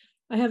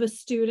 I have a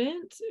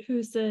student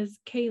who says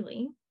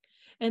Kaylee,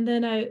 and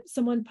then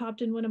someone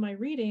popped in one of my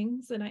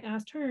readings, and I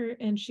asked her,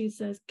 and she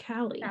says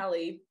Callie.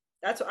 Callie.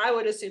 That's what I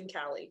would assume,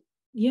 Callie.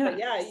 Yeah. But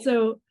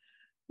yeah.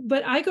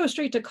 But I go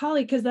straight to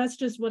Kali because that's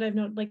just what I've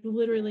known, like,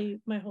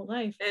 literally my whole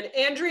life. And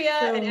Andrea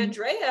and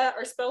Andrea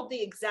are spelled the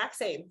exact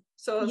same.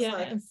 So it's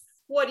like,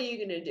 what are you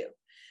going to do?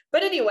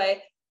 But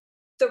anyway,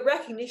 the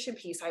recognition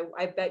piece,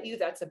 I bet you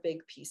that's a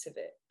big piece of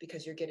it,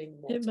 because you're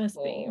getting multiple. It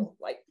must be.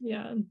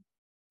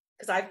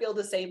 Because I feel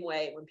the same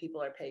way when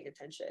people are paying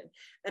attention.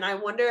 And I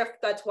wonder if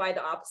that's why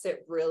the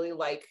opposite really,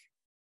 like,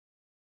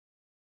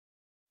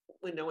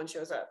 when no one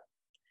shows up.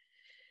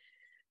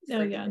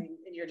 and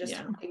you're just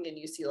talking and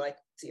you see like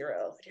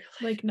 0 and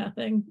you're like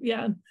nothing.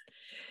 Yeah.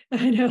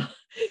 I know.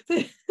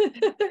 And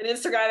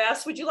Instagram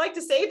asks, would you like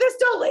to save this?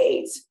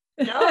 Delete.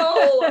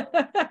 No,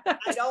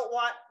 I don't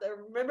want to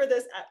remember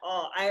this at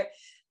all.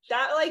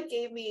 That like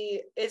gave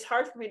me, it's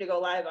hard for me to go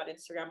live on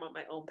Instagram on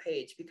my own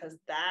page because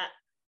that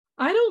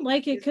I don't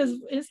like it because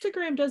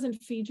Instagram doesn't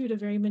feed you to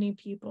very many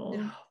people.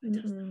 No,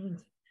 it doesn't.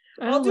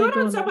 I'll do like it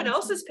on someone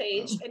else's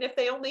page, and if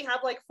they only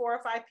have like 4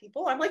 or 5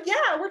 people, I'm like,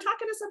 yeah, we're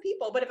talking to some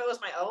people. But if it was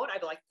my own,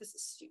 I'd be like, this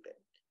is stupid.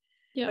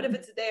 Yeah. But if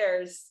it's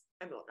theirs,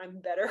 I'm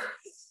better.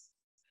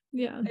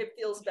 Yeah, it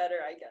feels better,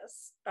 I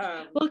guess.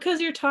 Well, because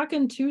you're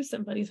talking to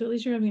somebody, so at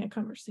least you're having a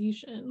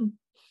conversation.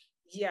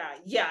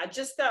 Yeah,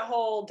 just that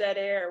whole dead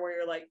air where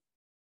you're like,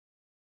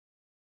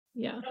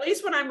 yeah. At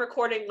least when I'm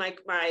recording like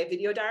my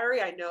video diary,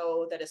 I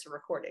know that it's a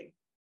recording.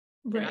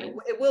 Right.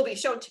 It will be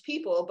shown to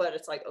people, but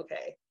it's like,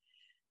 okay,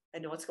 I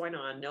know what's going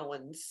on.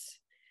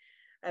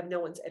 I have no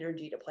one's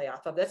energy to play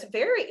off of. That's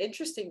very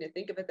interesting to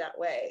think of it that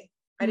way.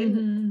 I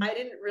didn't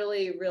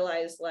really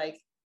realize, like,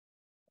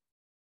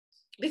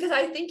 because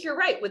I think you're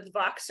right with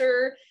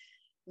Voxer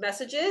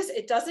messages,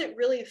 it doesn't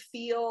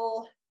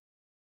feel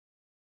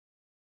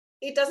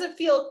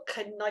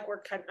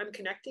like I'm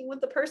connecting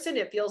with the person.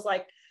 It feels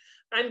like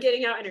I'm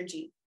getting out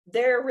energy.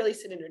 They're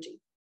releasing energy.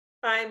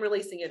 I'm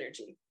releasing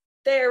energy.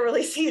 They're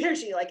releasing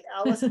energy. Like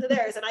I'll listen to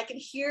theirs and I can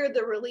hear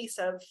the release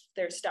of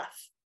their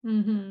stuff.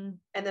 And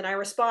then I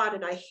respond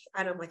and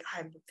I'm like,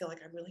 I feel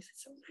like I'm releasing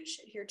some of my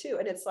shit here too.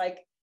 And it's like,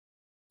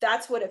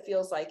 that's what it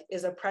feels like,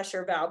 is a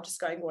pressure valve just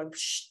going,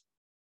 psh.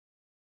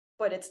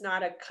 But it's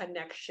not a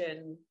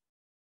connection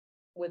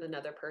with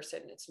another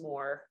person. It's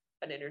more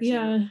an energy.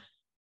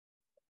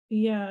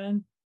 Yeah.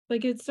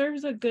 Like it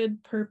serves a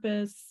good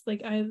purpose.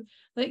 Like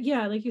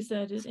you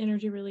said, it's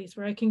energy release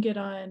where I can get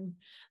on,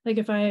 like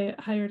if I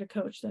hired a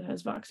coach that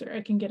has Voxer,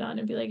 I can get on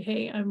and be like,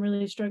 hey, I'm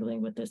really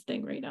struggling with this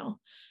thing right now.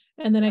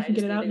 And then I can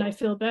get it out and I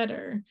feel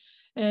better.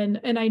 And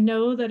I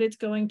know that it's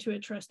going to a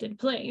trusted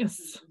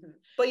place.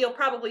 But you'll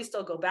probably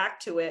still go back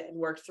to it and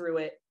work through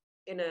it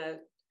in a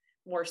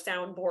more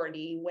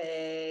soundboardy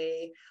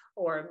way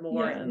or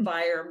more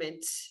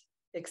environment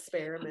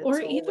experimental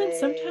or even way.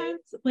 Sometimes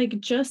like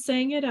just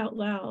saying it out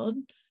loud,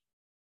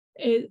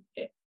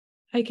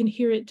 I can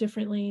hear it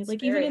differently. It's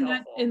like even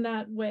in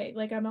that way,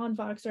 like I'm on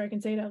Voxer, I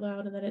can say it out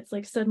loud and then it's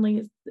like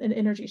suddenly an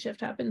energy shift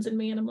happens in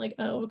me and I'm like,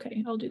 oh,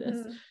 okay, I'll do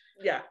this.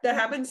 Yeah, that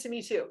happens to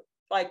me too.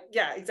 Like,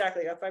 yeah,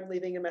 exactly. If I'm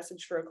leaving a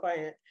message for a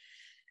client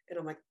and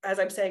I'm like, as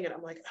I'm saying it,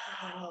 I'm like,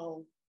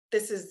 oh,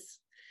 this is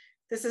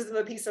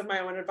the piece of my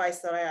own advice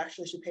that I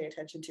actually should pay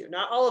attention to.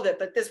 Not all of it,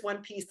 but this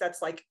one piece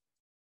that's like,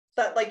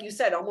 that, like you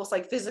said, almost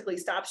like physically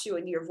stops you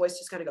and your voice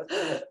just kind of goes,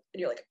 and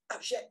you're like, oh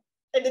shit.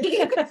 And then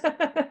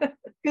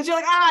because you're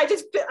like, I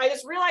just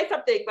realized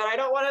something, but I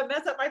don't want to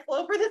mess up my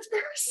flow for this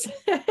person.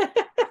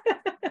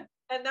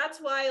 And that's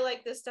why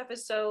like this stuff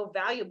is so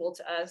valuable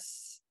to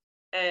us.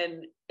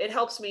 And it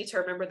helps me to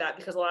remember that,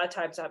 because a lot of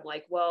times I'm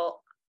like,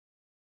 well,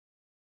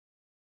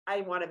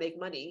 I want to make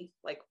money,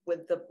 like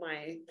with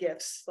my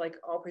gifts, like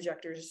all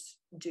projectors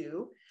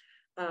do,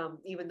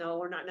 even though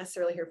we're not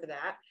necessarily here for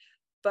that.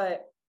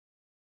 But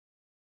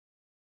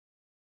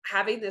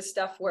having this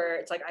stuff where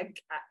it's like,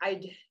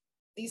 I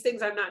these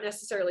things I'm not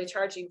necessarily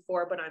charging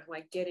for, but I'm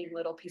like getting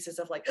little pieces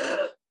of like,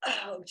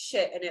 oh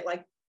shit. And it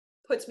like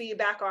puts me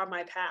back on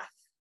my path.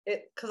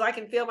 Because I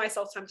can feel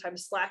myself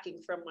sometimes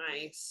slacking from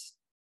my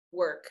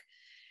work.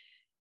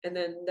 And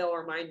then they'll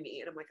remind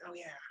me and I'm like, oh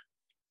yeah,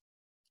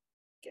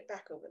 get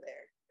back over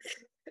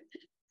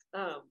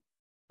there.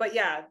 But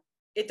yeah,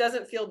 it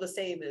doesn't feel the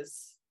same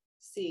as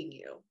seeing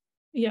you.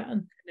 Yeah.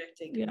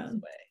 Connecting in this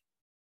way.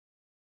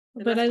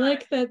 And but I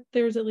like that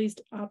there's at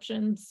least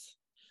options.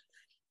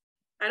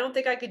 I don't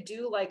think I could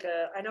do like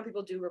I know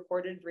people do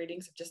recorded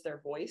readings of just their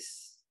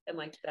voice and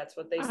like that's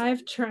what they say.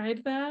 I've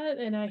tried that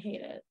and I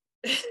hate it.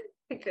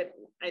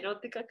 I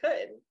don't think I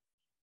could.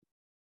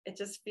 It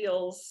just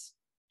feels,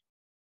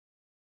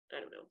 I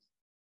don't know.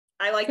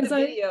 I like the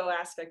video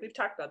aspect. We've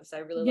talked about this. I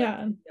really like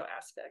the video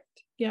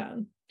aspect. Yeah.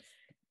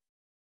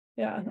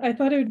 I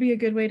thought it would be a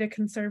good way to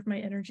conserve my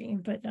energy,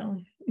 but no.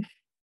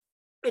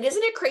 And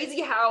isn't it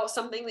crazy how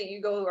something that you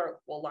go,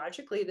 well,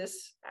 logically,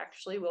 this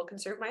actually will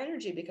conserve my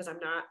energy because I'm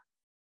not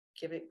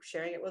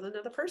sharing it with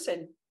another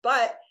person,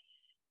 but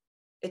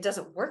it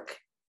doesn't work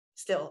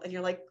still. And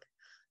you're like,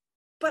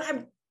 but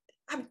I'm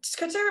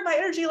conserving my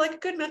energy like a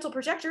good mental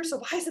projector. So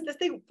why isn't this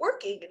thing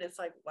working? And it's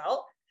like,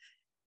 well,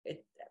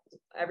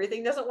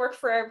 everything doesn't work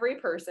for every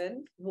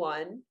person,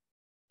 one.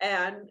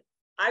 And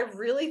I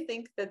really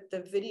think that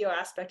the video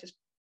aspect is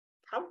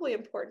probably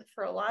important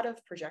for a lot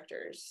of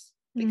projectors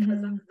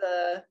because of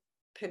the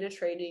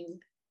penetrating.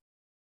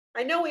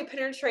 I know we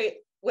penetrate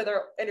with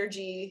our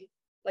energy,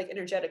 like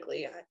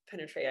energetically.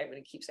 Penetrate, I'm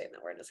going to keep saying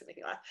that word, it's going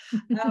to make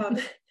me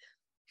laugh.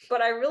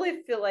 But I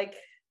really feel like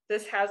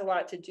this has a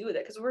lot to do with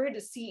it because we're here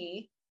to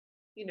see,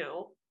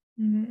 so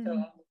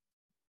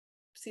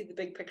see the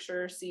big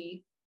picture,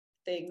 see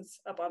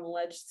things up on the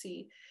ledge,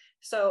 see.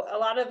 So a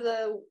lot of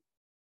the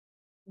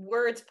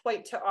words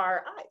point to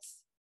our eyes.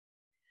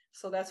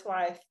 So that's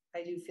why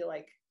I do feel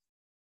like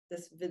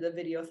the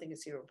video thing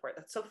is super important.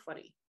 That's so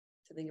funny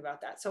to think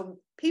about that. So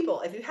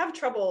people, if you have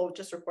trouble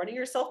just recording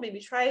yourself, maybe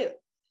try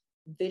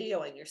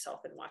videoing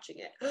yourself and watching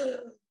it.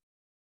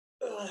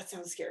 Oh, that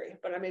sounds scary,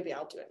 but maybe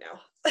I'll do it now.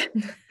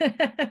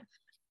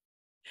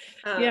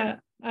 Yeah,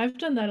 I've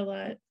done that a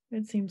lot.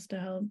 It seems to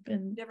help.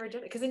 And never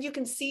done it because then you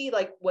can see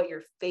like what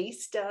your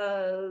face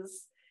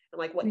does and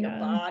like what your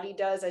body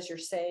does as you're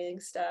saying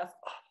stuff.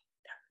 Oh,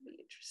 that would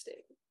be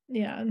interesting.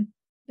 Yeah,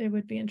 it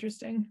would be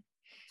interesting.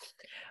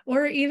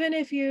 Or even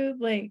if you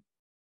like,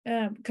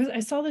 because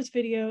I saw this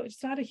video,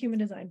 it's not a human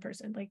design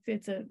person, like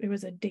it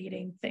was a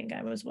dating thing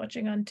I was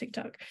watching on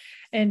TikTok,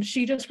 and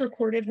she just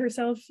recorded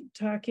herself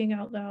talking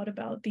out loud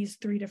about these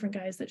 3 different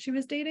guys that she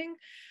was dating.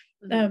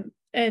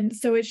 And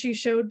so she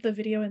showed the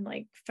video in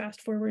like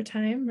fast forward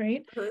time,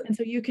 right? And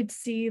so you could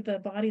see the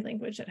body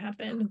language that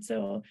happened. And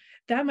so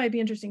that might be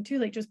interesting too,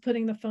 like just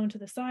putting the phone to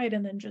the side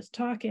and then just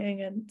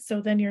talking, and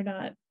so then you're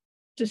not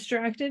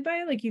distracted by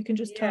it, like you can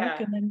just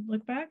talk and then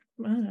look back.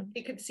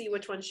 You could see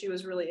which one she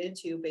was really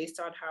into based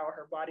on how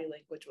her body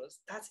language was.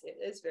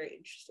 It's very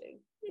interesting.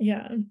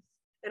 Yeah.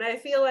 And I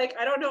feel like,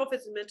 I don't know if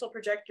it's a mental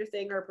projector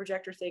thing or a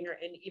projector thing or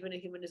even a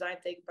human design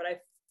thing, but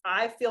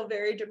I feel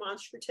very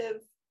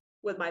demonstrative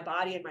with my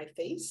body and my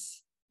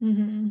face.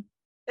 And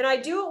I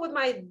do it with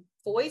my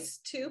voice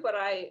too, but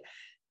I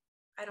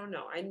don't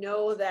know. I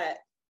know that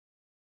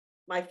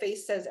my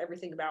face says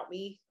everything about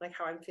me, like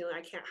how I'm feeling.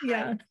 I can't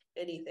hide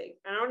anything.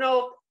 I don't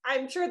know.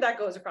 I'm sure that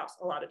goes across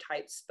a lot of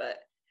types, but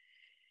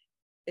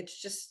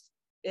it's just,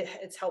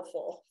 it's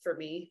helpful for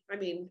me. I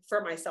mean,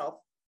 for myself,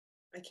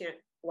 I can't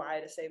lie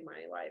to save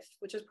my life,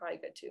 which is probably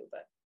good too,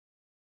 but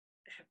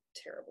I'm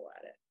terrible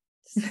at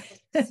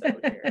it. So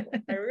terrible.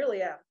 I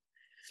really am,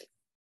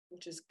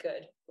 which is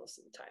good most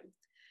of the time.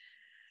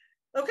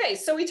 Okay,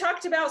 so we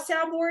talked about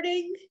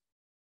soundboarding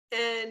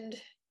and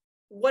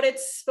what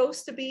it's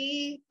supposed to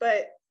be,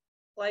 but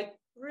like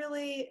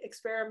really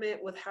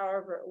experiment with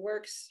however it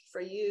works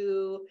for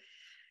you.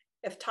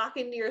 If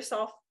talking to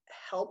yourself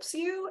helps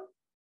you,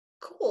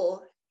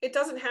 cool. It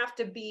doesn't have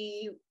to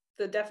be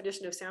the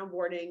definition of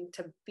soundboarding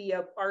to be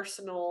an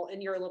arsenal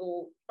in your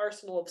little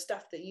arsenal of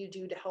stuff that you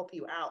do to help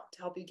you out,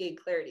 to help you gain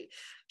clarity.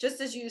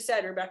 Just as you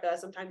said, Rebecca,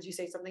 sometimes you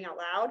say something out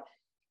loud,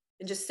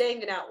 and just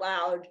saying it out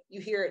loud, you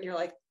hear it and you're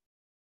like,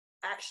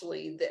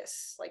 actually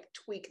this, like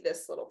tweak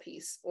this little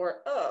piece,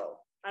 or, oh,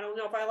 I don't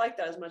know if I like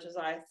that as much as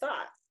I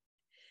thought.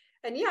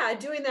 And yeah,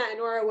 doing that in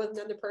aura with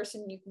another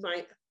person, you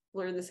might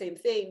learn the same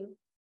thing.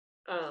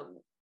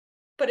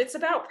 But it's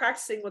about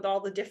practicing with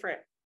all the different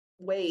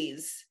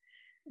ways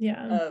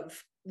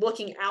of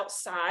looking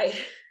outside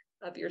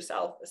of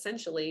yourself,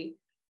 essentially,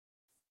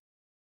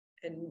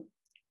 and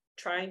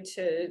trying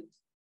to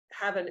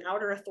have an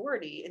outer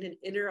authority and an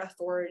inner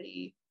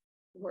authority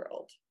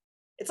world.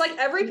 It's like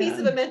every piece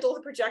of a mental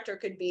projector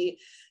could be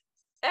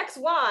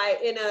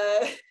XY in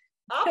a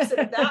opposite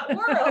of that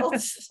world.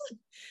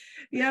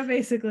 Yeah,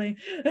 basically.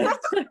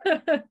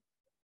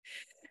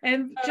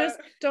 And just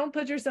don't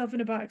put yourself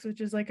in a box,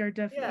 which is like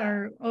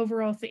our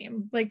overall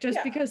theme. Like just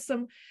because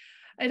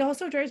it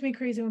also drives me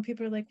crazy when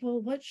people are like, well,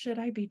 what should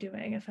I be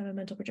doing if I'm a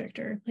mental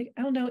projector? Like,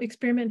 I don't know,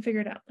 experiment and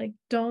figure it out. Like,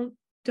 don't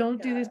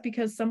do this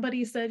because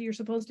somebody said you're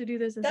supposed to do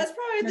this. That's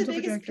probably the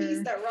biggest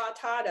piece that Ra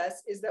taught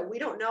us, is that we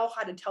don't know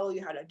how to tell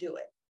you how to do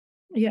it.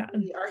 Yeah.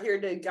 We are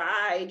here to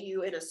guide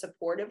you in a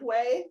supportive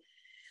way,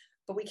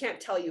 but we can't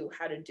tell you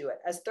how to do it.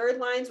 As third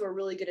lines, we're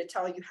really good at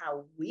telling you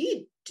how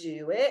we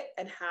do it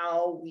and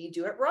how we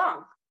do it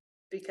wrong.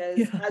 Because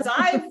as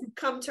I've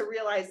come to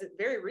realize it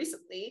very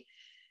recently,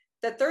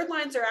 that third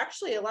lines are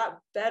actually a lot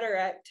better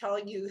at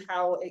telling you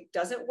how it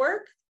doesn't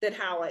work than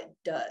how it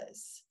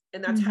does.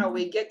 And that's how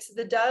we get to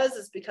the does,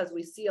 is because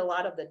we see a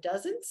lot of the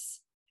doesn'ts,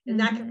 and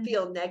that can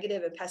feel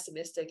negative and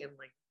pessimistic and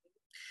like,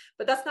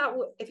 but that's not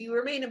what, if you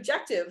remain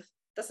objective,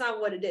 that's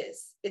not what it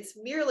is. It's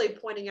merely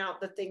pointing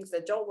out the things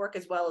that don't work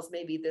as well as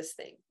maybe this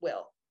thing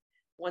will,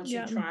 once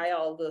you try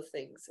all the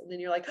things. And then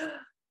you're like, oh,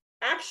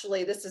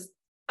 actually, this is,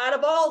 out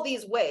of all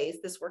these ways,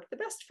 this worked the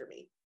best for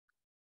me.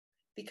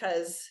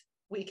 Because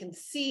we can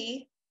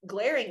see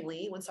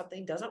glaringly when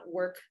something doesn't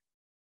work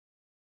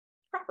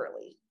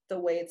properly the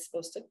way it's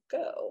supposed to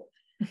go.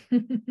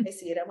 I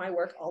see it at my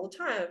work all the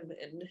time,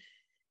 and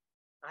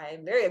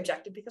I'm very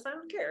objective because I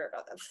don't care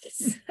about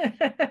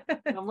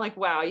that. I'm like,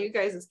 wow, you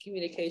guys'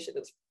 communication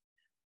is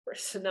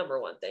the number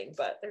one thing,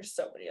 but there's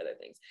so many other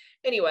things.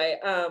 Anyway,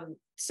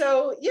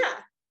 so yeah,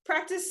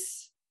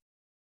 practice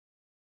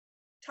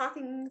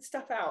talking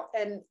stuff out.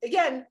 And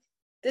again,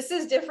 this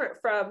is different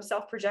from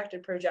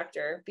self-projected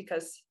projector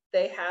because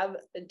they have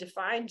a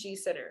defined G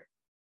center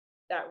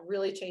that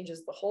really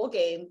changes the whole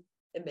game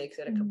and makes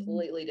it a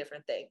completely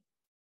different thing,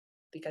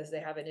 because they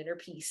have an inner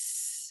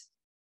peace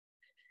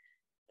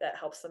that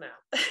helps them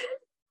out.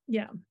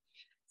 Yeah.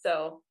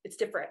 So it's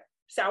different.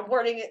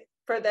 Soundboarding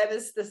for them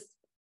is this,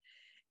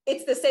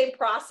 it's the same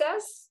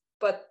process,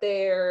 but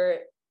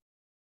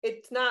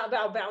it's not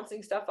about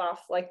bouncing stuff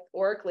off like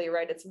oracally,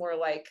 right? It's more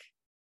like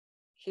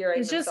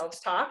hearing themselves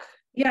talk.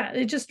 Yeah,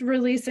 it just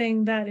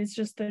releasing that is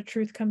just the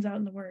truth comes out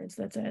in the words.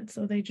 That's it.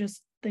 So they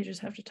just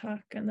have to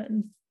talk, and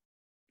then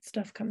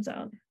stuff comes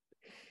out.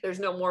 There's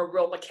no more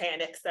real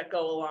mechanics that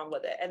go along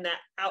with it, and that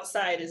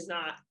outside has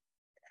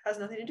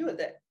nothing to do with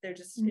it. They're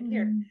just in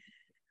here.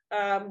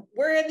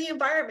 We're in the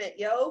environment,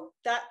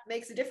 that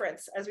makes a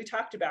difference. As we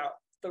talked about,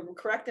 the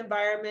correct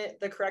environment,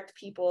 the correct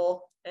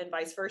people, and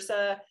vice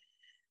versa.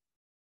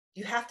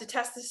 You have to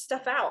test this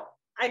stuff out.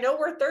 I know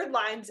we're third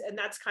lines, and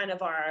that's kind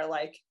of our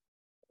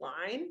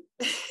line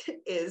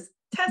is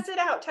test it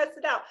out.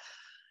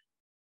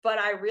 But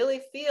I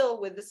really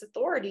feel with this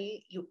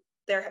authority,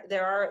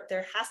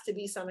 there has to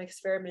be some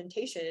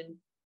experimentation.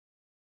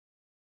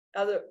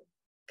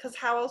 Because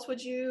how else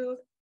would you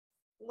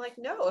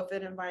know if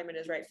an environment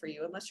is right for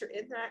you unless you're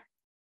in that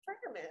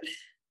environment?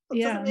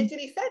 It doesn't make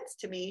any sense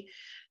to me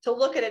to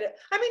look at it.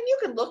 I mean, you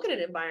can look at an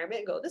environment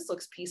and go, this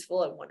looks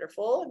peaceful and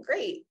wonderful and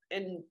great,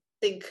 and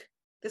think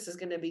this is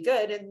going to be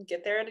good, and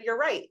get there and you're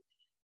right.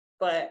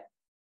 But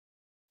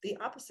the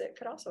opposite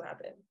could also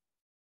happen,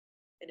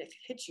 and it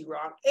hits you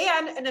wrong.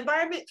 And an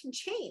environment can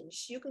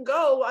change. You can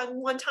go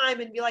on one time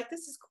and be like,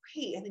 this is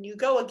great, and then you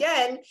go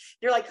again, and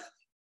you're like,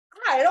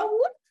 I don't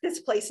like this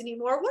place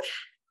anymore. What happened?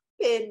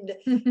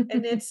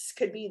 And it's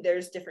could be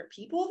there's different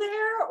people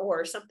there,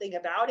 or something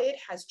about it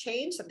has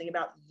changed, something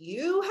about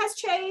you has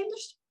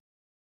changed.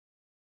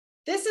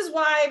 This is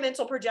why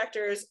mental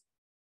projectors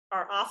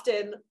are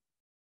often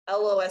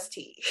LOST.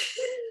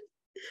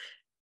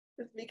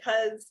 It's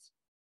because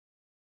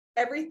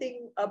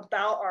everything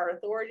about our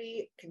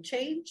authority can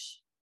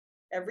change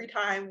every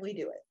time we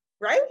do it,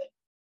 right?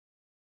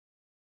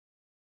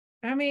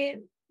 I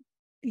mean,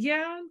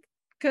 yeah,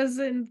 because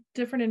in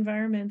different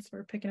environments,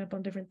 we're picking up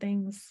on different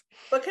things.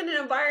 But can an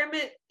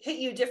environment hit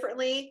you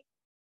differently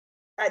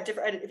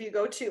if you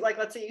go to,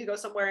 let's say you go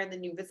somewhere and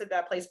then you visit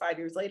that place 5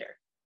 years later?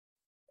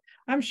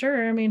 I'm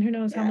sure. I mean, who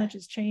knows how much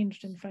has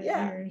changed in 5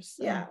 years?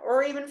 So. Yeah,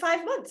 or even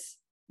 5 months.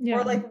 Yeah.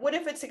 Or what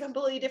if it's a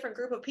completely different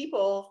group of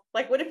people?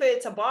 What if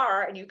it's a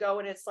bar and you go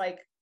and it's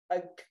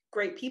a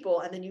great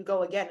people, and then you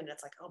go again and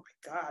it's oh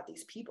my God,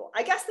 these people.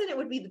 I guess then it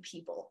would be the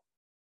people.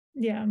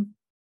 Yeah.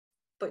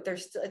 But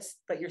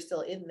but you're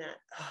still in that.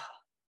 Oh,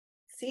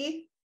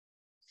 see?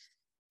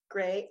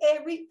 Gray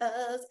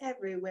areas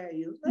everywhere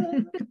you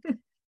look.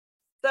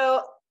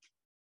 So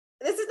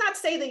this is not to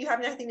say that you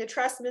have nothing to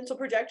trust mental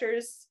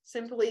projectors.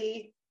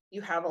 Simply,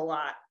 you have a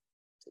lot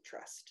to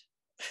trust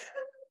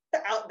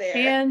out there.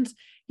 And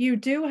you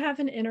do have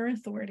an inner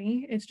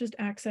authority. It's just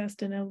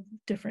accessed in a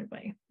different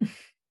way.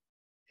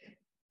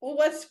 Well,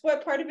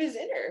 what part of his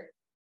inner?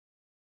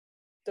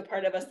 The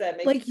part of us that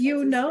makes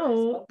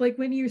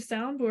when you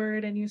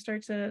soundboard and you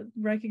start to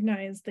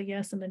recognize the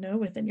yes and the no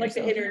within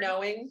yourself, the inner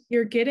knowing,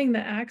 you're getting the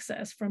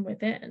access from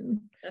within.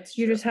 That's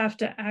true. You just have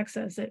to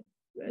access it.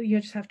 You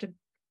just have to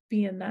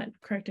be in that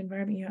correct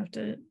environment. You have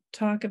to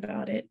talk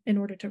about it in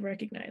order to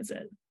recognize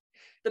it.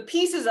 The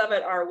pieces of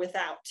it are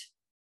without,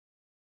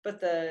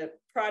 but the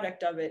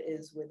product of it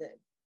is within.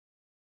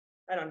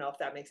 I don't know if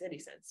that makes any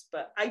sense,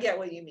 but I get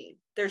what you mean.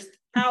 There's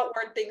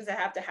outward things that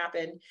have to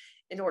happen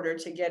in order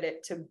to get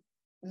it to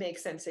make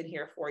sense in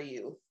here for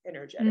you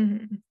energetically.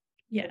 Mm-hmm.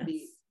 Yes.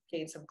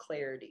 Gain some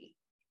clarity.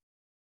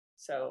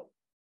 So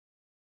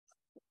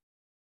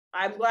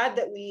I'm glad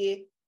that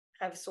we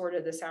have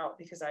sorted this out,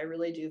 because I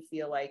really do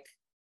feel like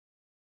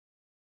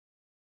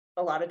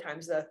a lot of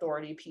times the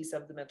authority piece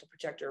of the mental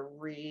projector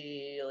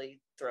really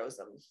throws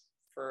them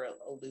for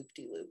a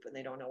loop-de-loop, and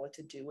they don't know what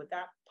to do with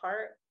that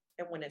part.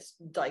 And when it's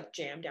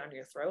jammed down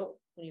your throat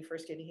when you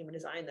first get into human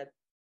design, that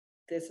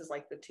this is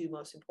the two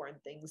most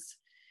important things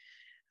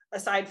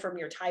aside from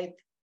your type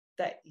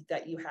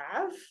that you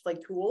have,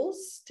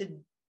 tools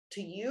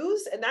to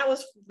use. And that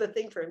was the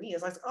thing for me,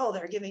 is oh,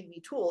 they're giving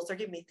me tools, they're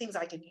giving me things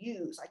I can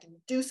use, I can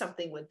do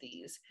something with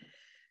these.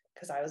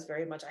 Because I was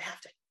very much, I have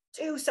to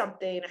do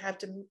something, I have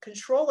to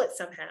control it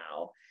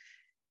somehow.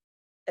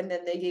 And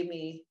then they gave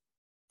me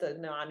the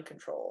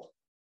non-control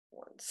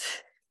ones.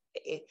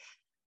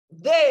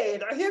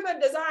 The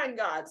human design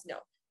gods. No.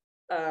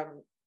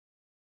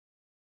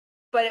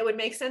 But it would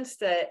make sense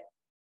that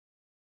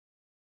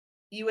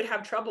you would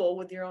have trouble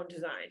with your own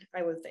design,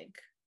 I would think,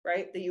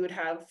 right? That you would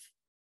have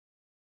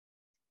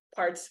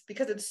parts,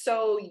 because it's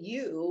so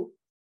you.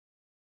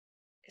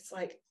 It's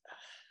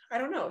I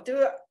don't know.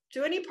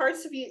 Do any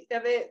parts of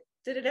it,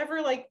 did it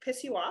ever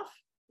piss you off?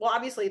 Well,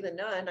 obviously the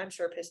nun, I'm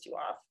sure, pissed you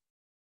off.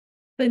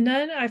 The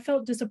nun, I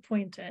felt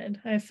disappointed.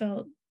 I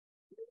felt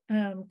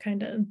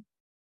kind of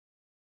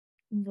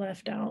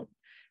left out.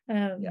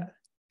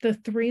 The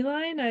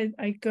 3-line,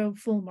 I go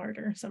full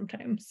martyr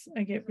sometimes.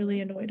 I get really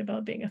annoyed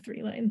about being a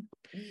 3-line.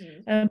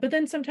 Mm-hmm. But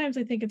then sometimes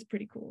I think it's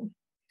pretty cool.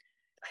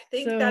 I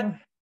think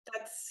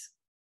that's,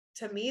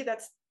 to me,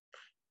 that's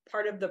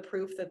part of the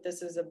proof that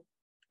this is an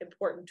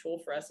important tool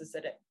for us, is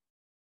that it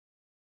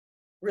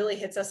really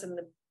hits us in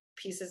the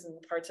pieces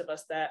and parts of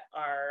us that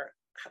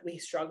we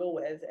struggle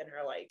with and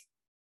are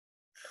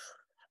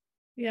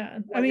yeah,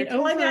 I mean,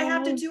 telling me I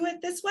have to do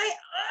it this way,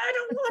 I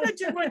don't want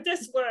to do it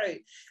this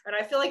way. And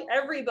I feel like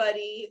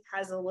everybody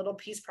has a little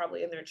piece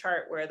probably in their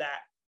chart where that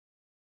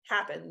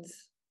happens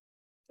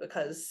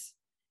because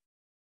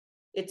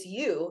it's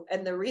you.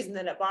 And the reason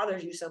that it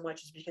bothers you so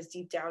much is because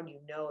deep down you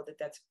know that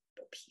that's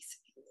a piece of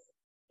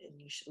you and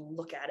you should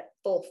look at it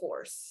full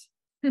force.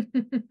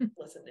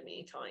 Listen to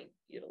me telling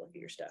you to look at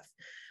your stuff.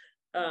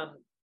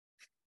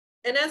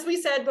 And as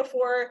we said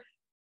before,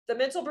 the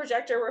mental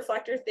projector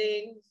reflector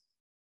thing,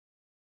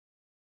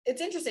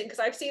 it's interesting because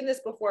I've seen this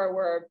before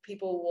where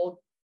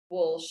people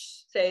will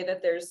say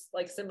that there's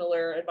like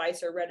similar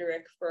advice or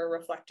rhetoric for a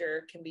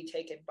reflector can be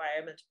taken by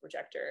a mental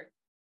projector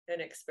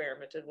and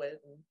experimented with,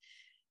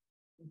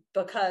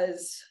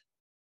 because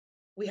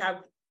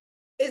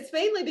it's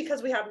mainly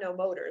because we have no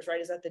motors,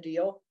 right? Is that the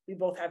deal? We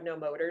both have no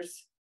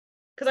motors.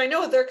 Because I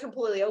know they're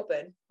completely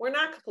open. We're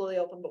not completely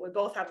open, but we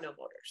both have no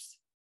motors.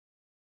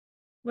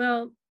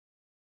 Well,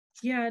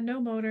 yeah, no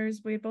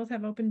motors. We both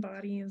have open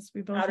bodies.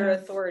 We both outer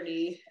have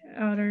authority.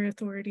 Outer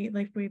authority.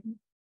 Like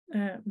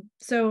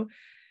so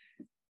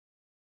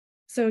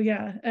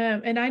yeah.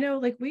 And I know,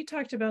 like, we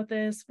talked about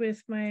this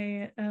with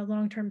my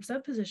long-term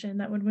subposition,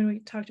 that when we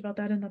talked about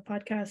that in the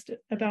podcast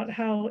about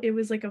how it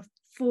was like a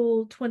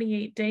full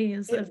 28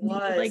 days of me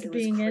like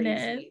being in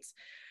it.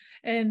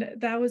 And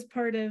that was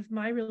part of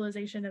my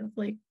realization of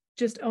like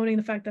just owning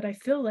the fact that I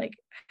feel like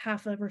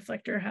half a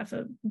reflector, half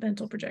a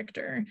mental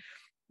projector.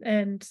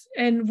 And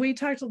we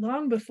talked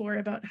long before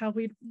about how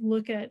we'd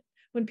look at,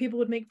 when people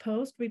would make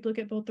posts, we'd look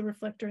at both the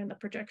reflector and the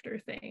projector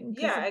thing.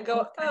 Yeah, and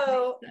go,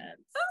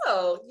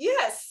 oh,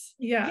 yes.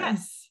 Yeah.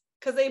 Yes.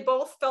 Because they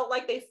both felt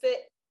like they fit,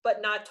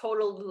 but not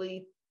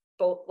totally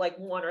both like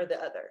one or the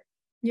other.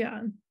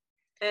 Yeah.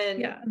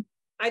 And yeah.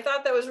 I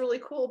thought that was really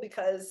cool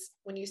because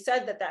when you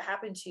said that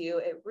happened to you,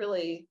 it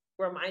really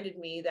reminded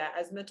me that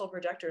as mental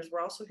projectors,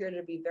 we're also here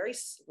to be very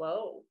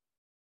slow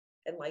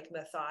and like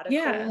methodical.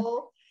 Yeah.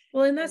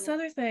 Well, and that's the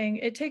other thing.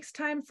 It takes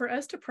time for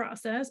us to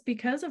process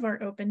because of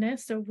our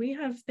openness. So we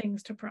have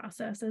things to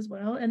process as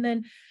well. And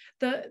then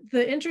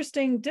the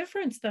interesting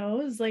difference,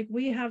 though, is like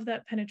we have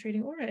that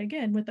penetrating aura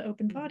again with the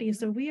open body. Mm-hmm.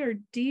 So we are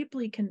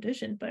deeply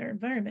conditioned by our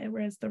environment,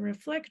 whereas the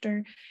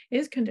reflector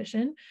is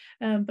conditioned.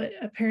 But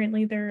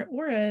apparently their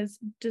aura is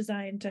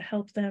designed to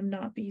help them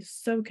not be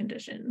so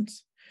conditioned.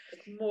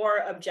 More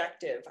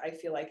objective, I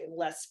feel like, and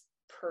less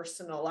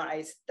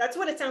personalized. That's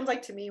what it sounds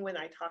like to me when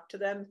I talk to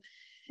them.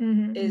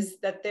 Mm-hmm. Is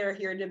that they're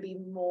here to be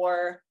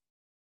more,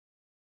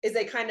 is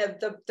they kind of,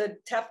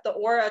 the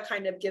aura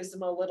kind of gives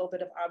them a little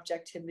bit of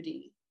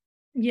objectivity.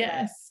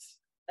 Yes.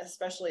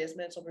 Especially as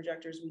mental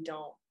projectors, we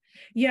don't.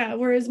 Yeah,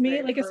 whereas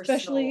me, like, personal.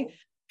 Especially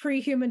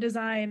pre-human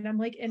design, I'm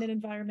like in an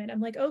environment,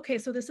 I'm like, okay,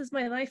 so this is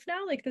my life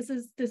now, like this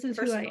is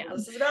personal. Who I am.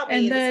 This is about me.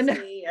 And then, this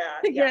is me.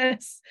 Yeah.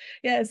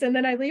 yes. And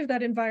then I leave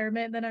that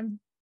environment, and then I'm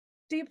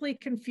deeply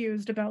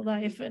confused about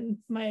life and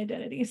my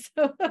identity.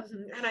 So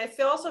and I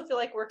also feel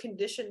like we're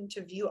conditioned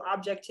to view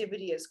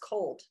objectivity as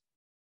cold.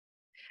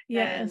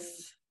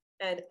 Yes.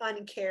 And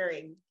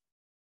uncaring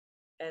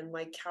and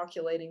like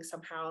calculating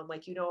somehow, and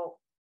like you don't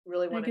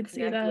really want to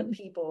connect with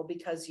people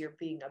because you're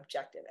being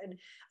objective. And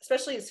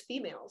especially as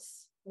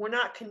females, we're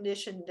not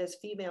conditioned as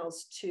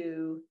females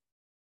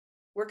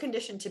we're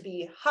conditioned to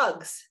be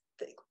hugs.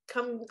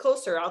 Come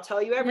closer, I'll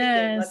tell you everything.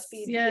 Yes, let's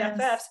be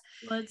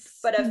BFFs.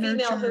 But a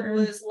female who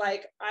was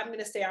like, I'm going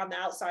to stay on the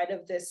outside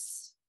of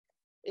this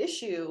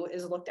issue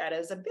is looked at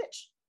as a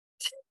bitch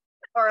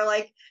or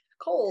like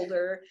cold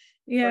or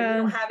you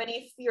don't have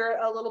any, you're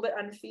a little bit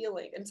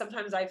unfeeling. And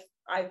sometimes I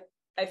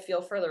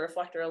feel for the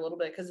reflector a little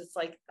bit because it's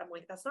like, I'm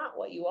like, that's not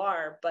what you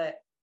are, but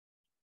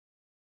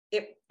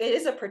it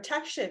is a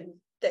protection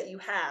that you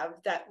have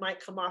that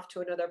might come off to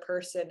another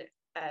person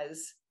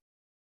as,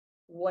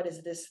 what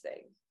is this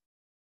thing?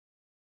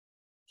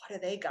 What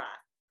do they got?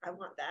 I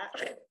want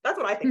that. That's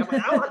what I think. I'm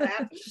like, I want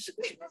that.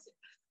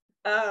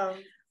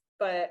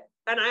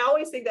 And I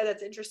always think that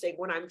it's interesting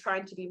when I'm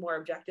trying to be more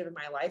objective in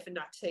my life and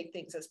not take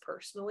things as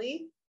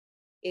personally,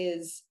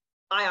 is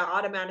I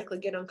automatically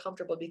get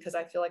uncomfortable because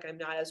I feel like I'm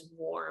not as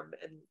warm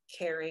and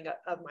caring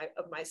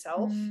of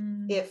myself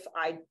if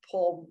I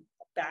pull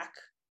back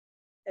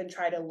and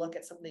try to look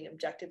at something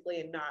objectively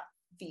and not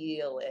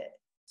feel it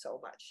so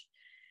much.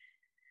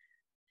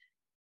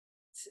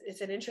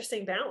 It's an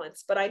interesting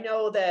balance, but I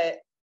know that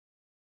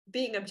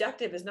being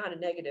objective is not a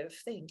negative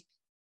thing.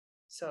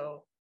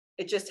 So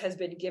it just has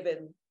been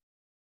given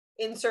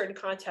in certain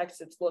contexts,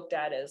 it's looked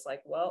at as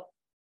like, well,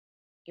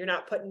 you're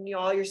not putting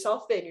all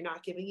yourself in, you're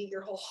not giving it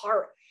your whole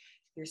heart,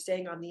 you're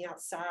staying on the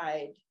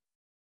outside.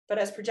 But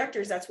as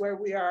projectors, that's where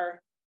we are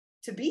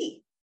to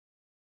be,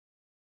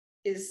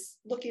 is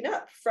looking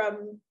up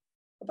from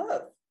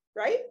above,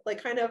 right?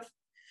 Like kind of,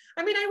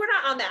 I mean, we're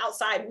not on the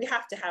outside. We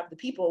have to have the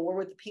people. We're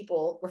with the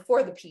people. We're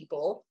for the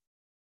people.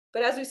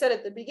 But as we said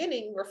at the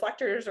beginning,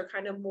 reflectors are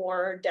kind of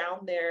more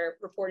down there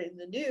reporting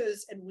the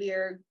news, and we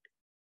are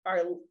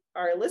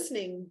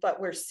listening, but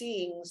we're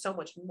seeing so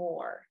much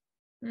more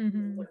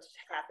what's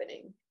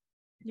happening.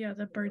 Yeah,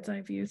 the bird's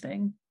eye view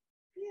thing.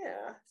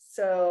 Yeah.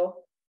 So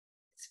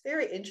it's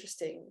very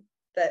interesting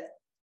that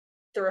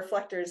the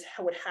reflectors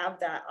would have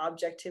that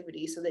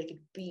objectivity so they could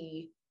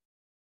be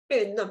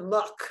in the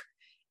muck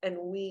and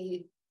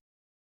we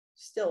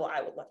still,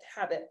 I would love to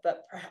have it,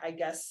 but I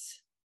guess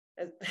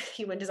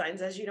human design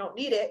says you don't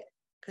need it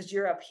because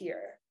you're up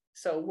here.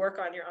 So work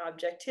on your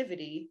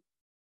objectivity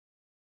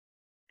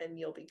and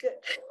you'll be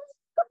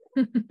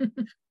good.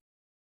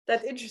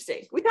 That's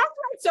interesting. We talked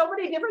about so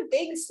many different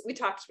things. We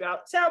talked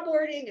about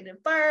soundboarding and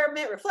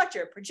environment,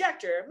 reflector,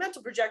 projector,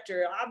 mental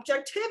projector,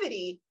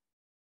 objectivity.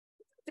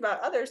 We talked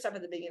about other stuff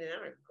at the beginning. I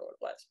don't remember what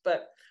it was,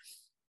 but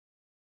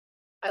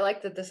I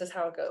like that this is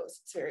how it goes.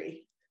 It's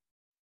very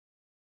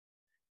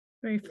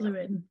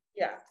fluid.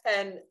 Yeah.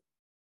 And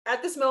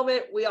at this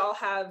moment, we all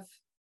have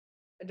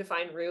a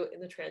defined root in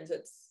the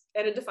transits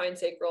and a defined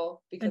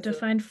sacral. Because a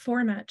defined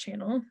format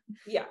channel.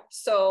 Yeah.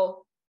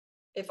 So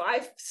if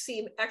I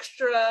seem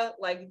extra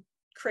like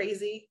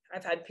crazy,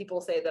 I've had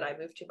people say that I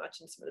move too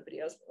much in some of the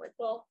videos. I'm like,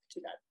 well,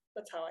 too bad.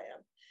 That's how I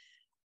am.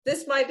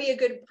 This might be a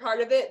good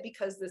part of it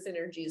because this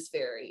energy is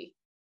very.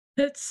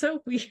 That's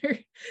so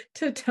weird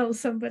to tell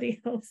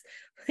somebody else.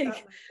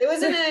 Like it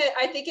was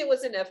I think it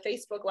was in a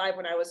Facebook Live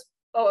when I was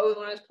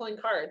pulling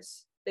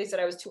cards. They said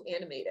I was too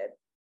animated.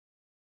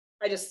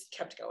 I just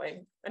kept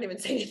going. I didn't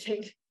even say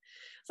anything.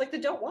 It's like,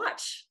 then don't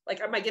watch. Like,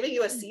 am I giving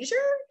you a seizure?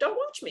 Don't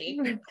watch me.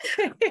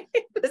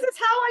 This is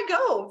how I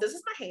go. This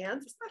is my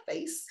hands. This is my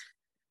face.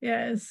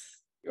 Yes.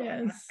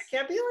 Yes. I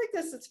can't be like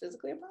this. It's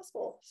physically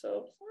impossible.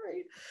 So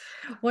sorry.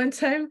 One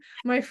time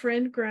my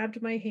friend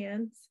grabbed my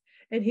hands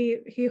and he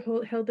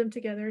held them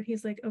together and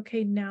he's like,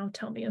 okay, now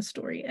tell me a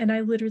story. And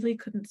I literally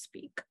couldn't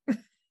speak.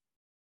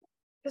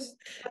 Because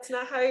that's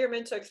not how you're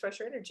meant to express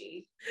your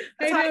energy.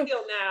 That's how I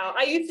feel now.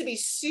 I used to be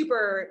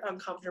super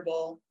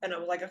uncomfortable, and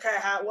I'm like, okay,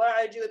 what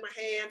do I do with my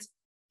hands?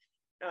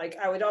 Like,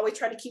 I would always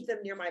try to keep them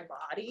near my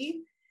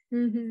body.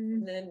 Mm-hmm.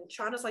 And then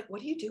Shauna's like,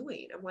 what are you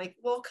doing? I'm like,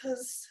 well,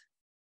 because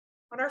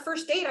on our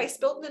first date, I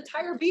spilled an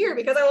entire beer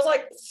because I was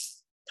like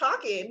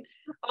talking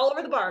all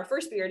over the bar.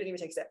 First beer, didn't even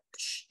take a sip.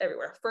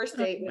 Everywhere. First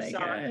date with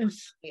Shauna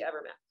we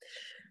ever met.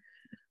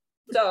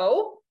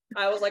 So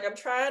I was like, I'm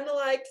trying to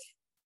like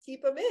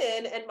keep them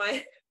in.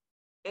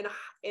 And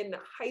in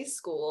high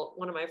school,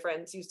 one of my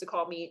friends used to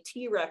call me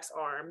T-Rex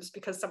arms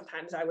because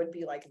sometimes I would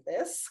be like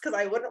this because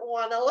I wouldn't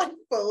want to like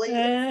fully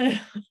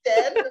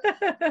dead,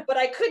 but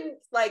I couldn't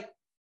like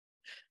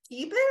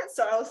keep it.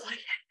 So I was like,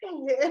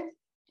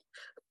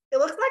 it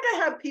looks like I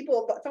have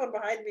people someone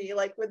behind me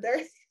like with their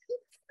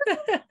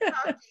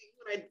talking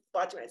when I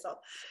watch myself.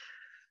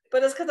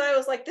 But it's because I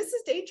was like, this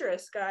is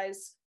dangerous,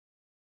 guys.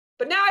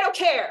 But now I don't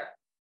care.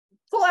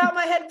 Pull out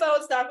my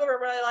headphones, knock over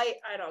my light.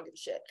 I don't give a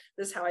shit.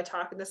 This is how I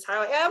talk and this is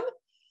how I am.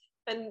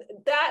 And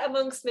that,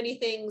 amongst many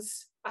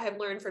things I have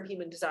learned from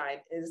human design,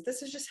 is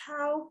this is just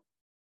how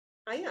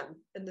I am.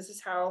 And this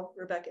is how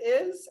Rebecca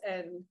is.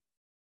 And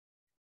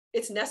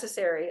it's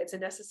necessary. It's a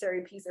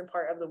necessary piece and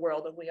part of the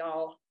world. And we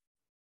all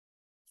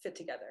fit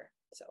together.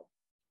 So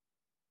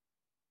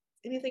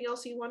anything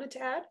else you wanted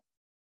to add?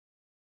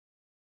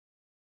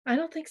 I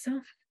don't think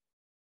so.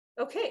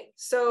 Okay.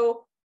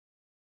 So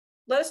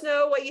let us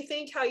know what you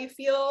think, how you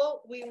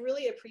feel. We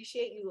really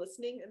appreciate you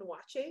listening and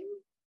watching.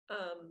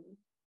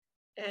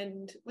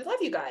 And we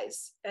love you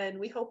guys. And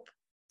we hope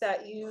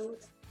that you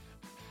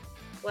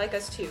like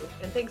us too.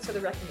 And thanks for the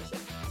recognition.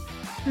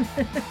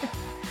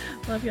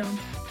 Love y'all.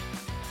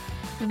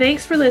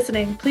 Thanks for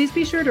listening. Please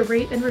be sure to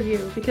rate and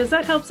review because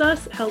that helps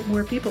us help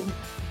more people.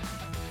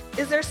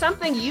 Is there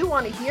something you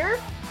want to hear?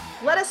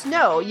 Let us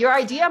know. Your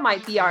idea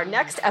might be our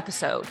next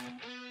episode.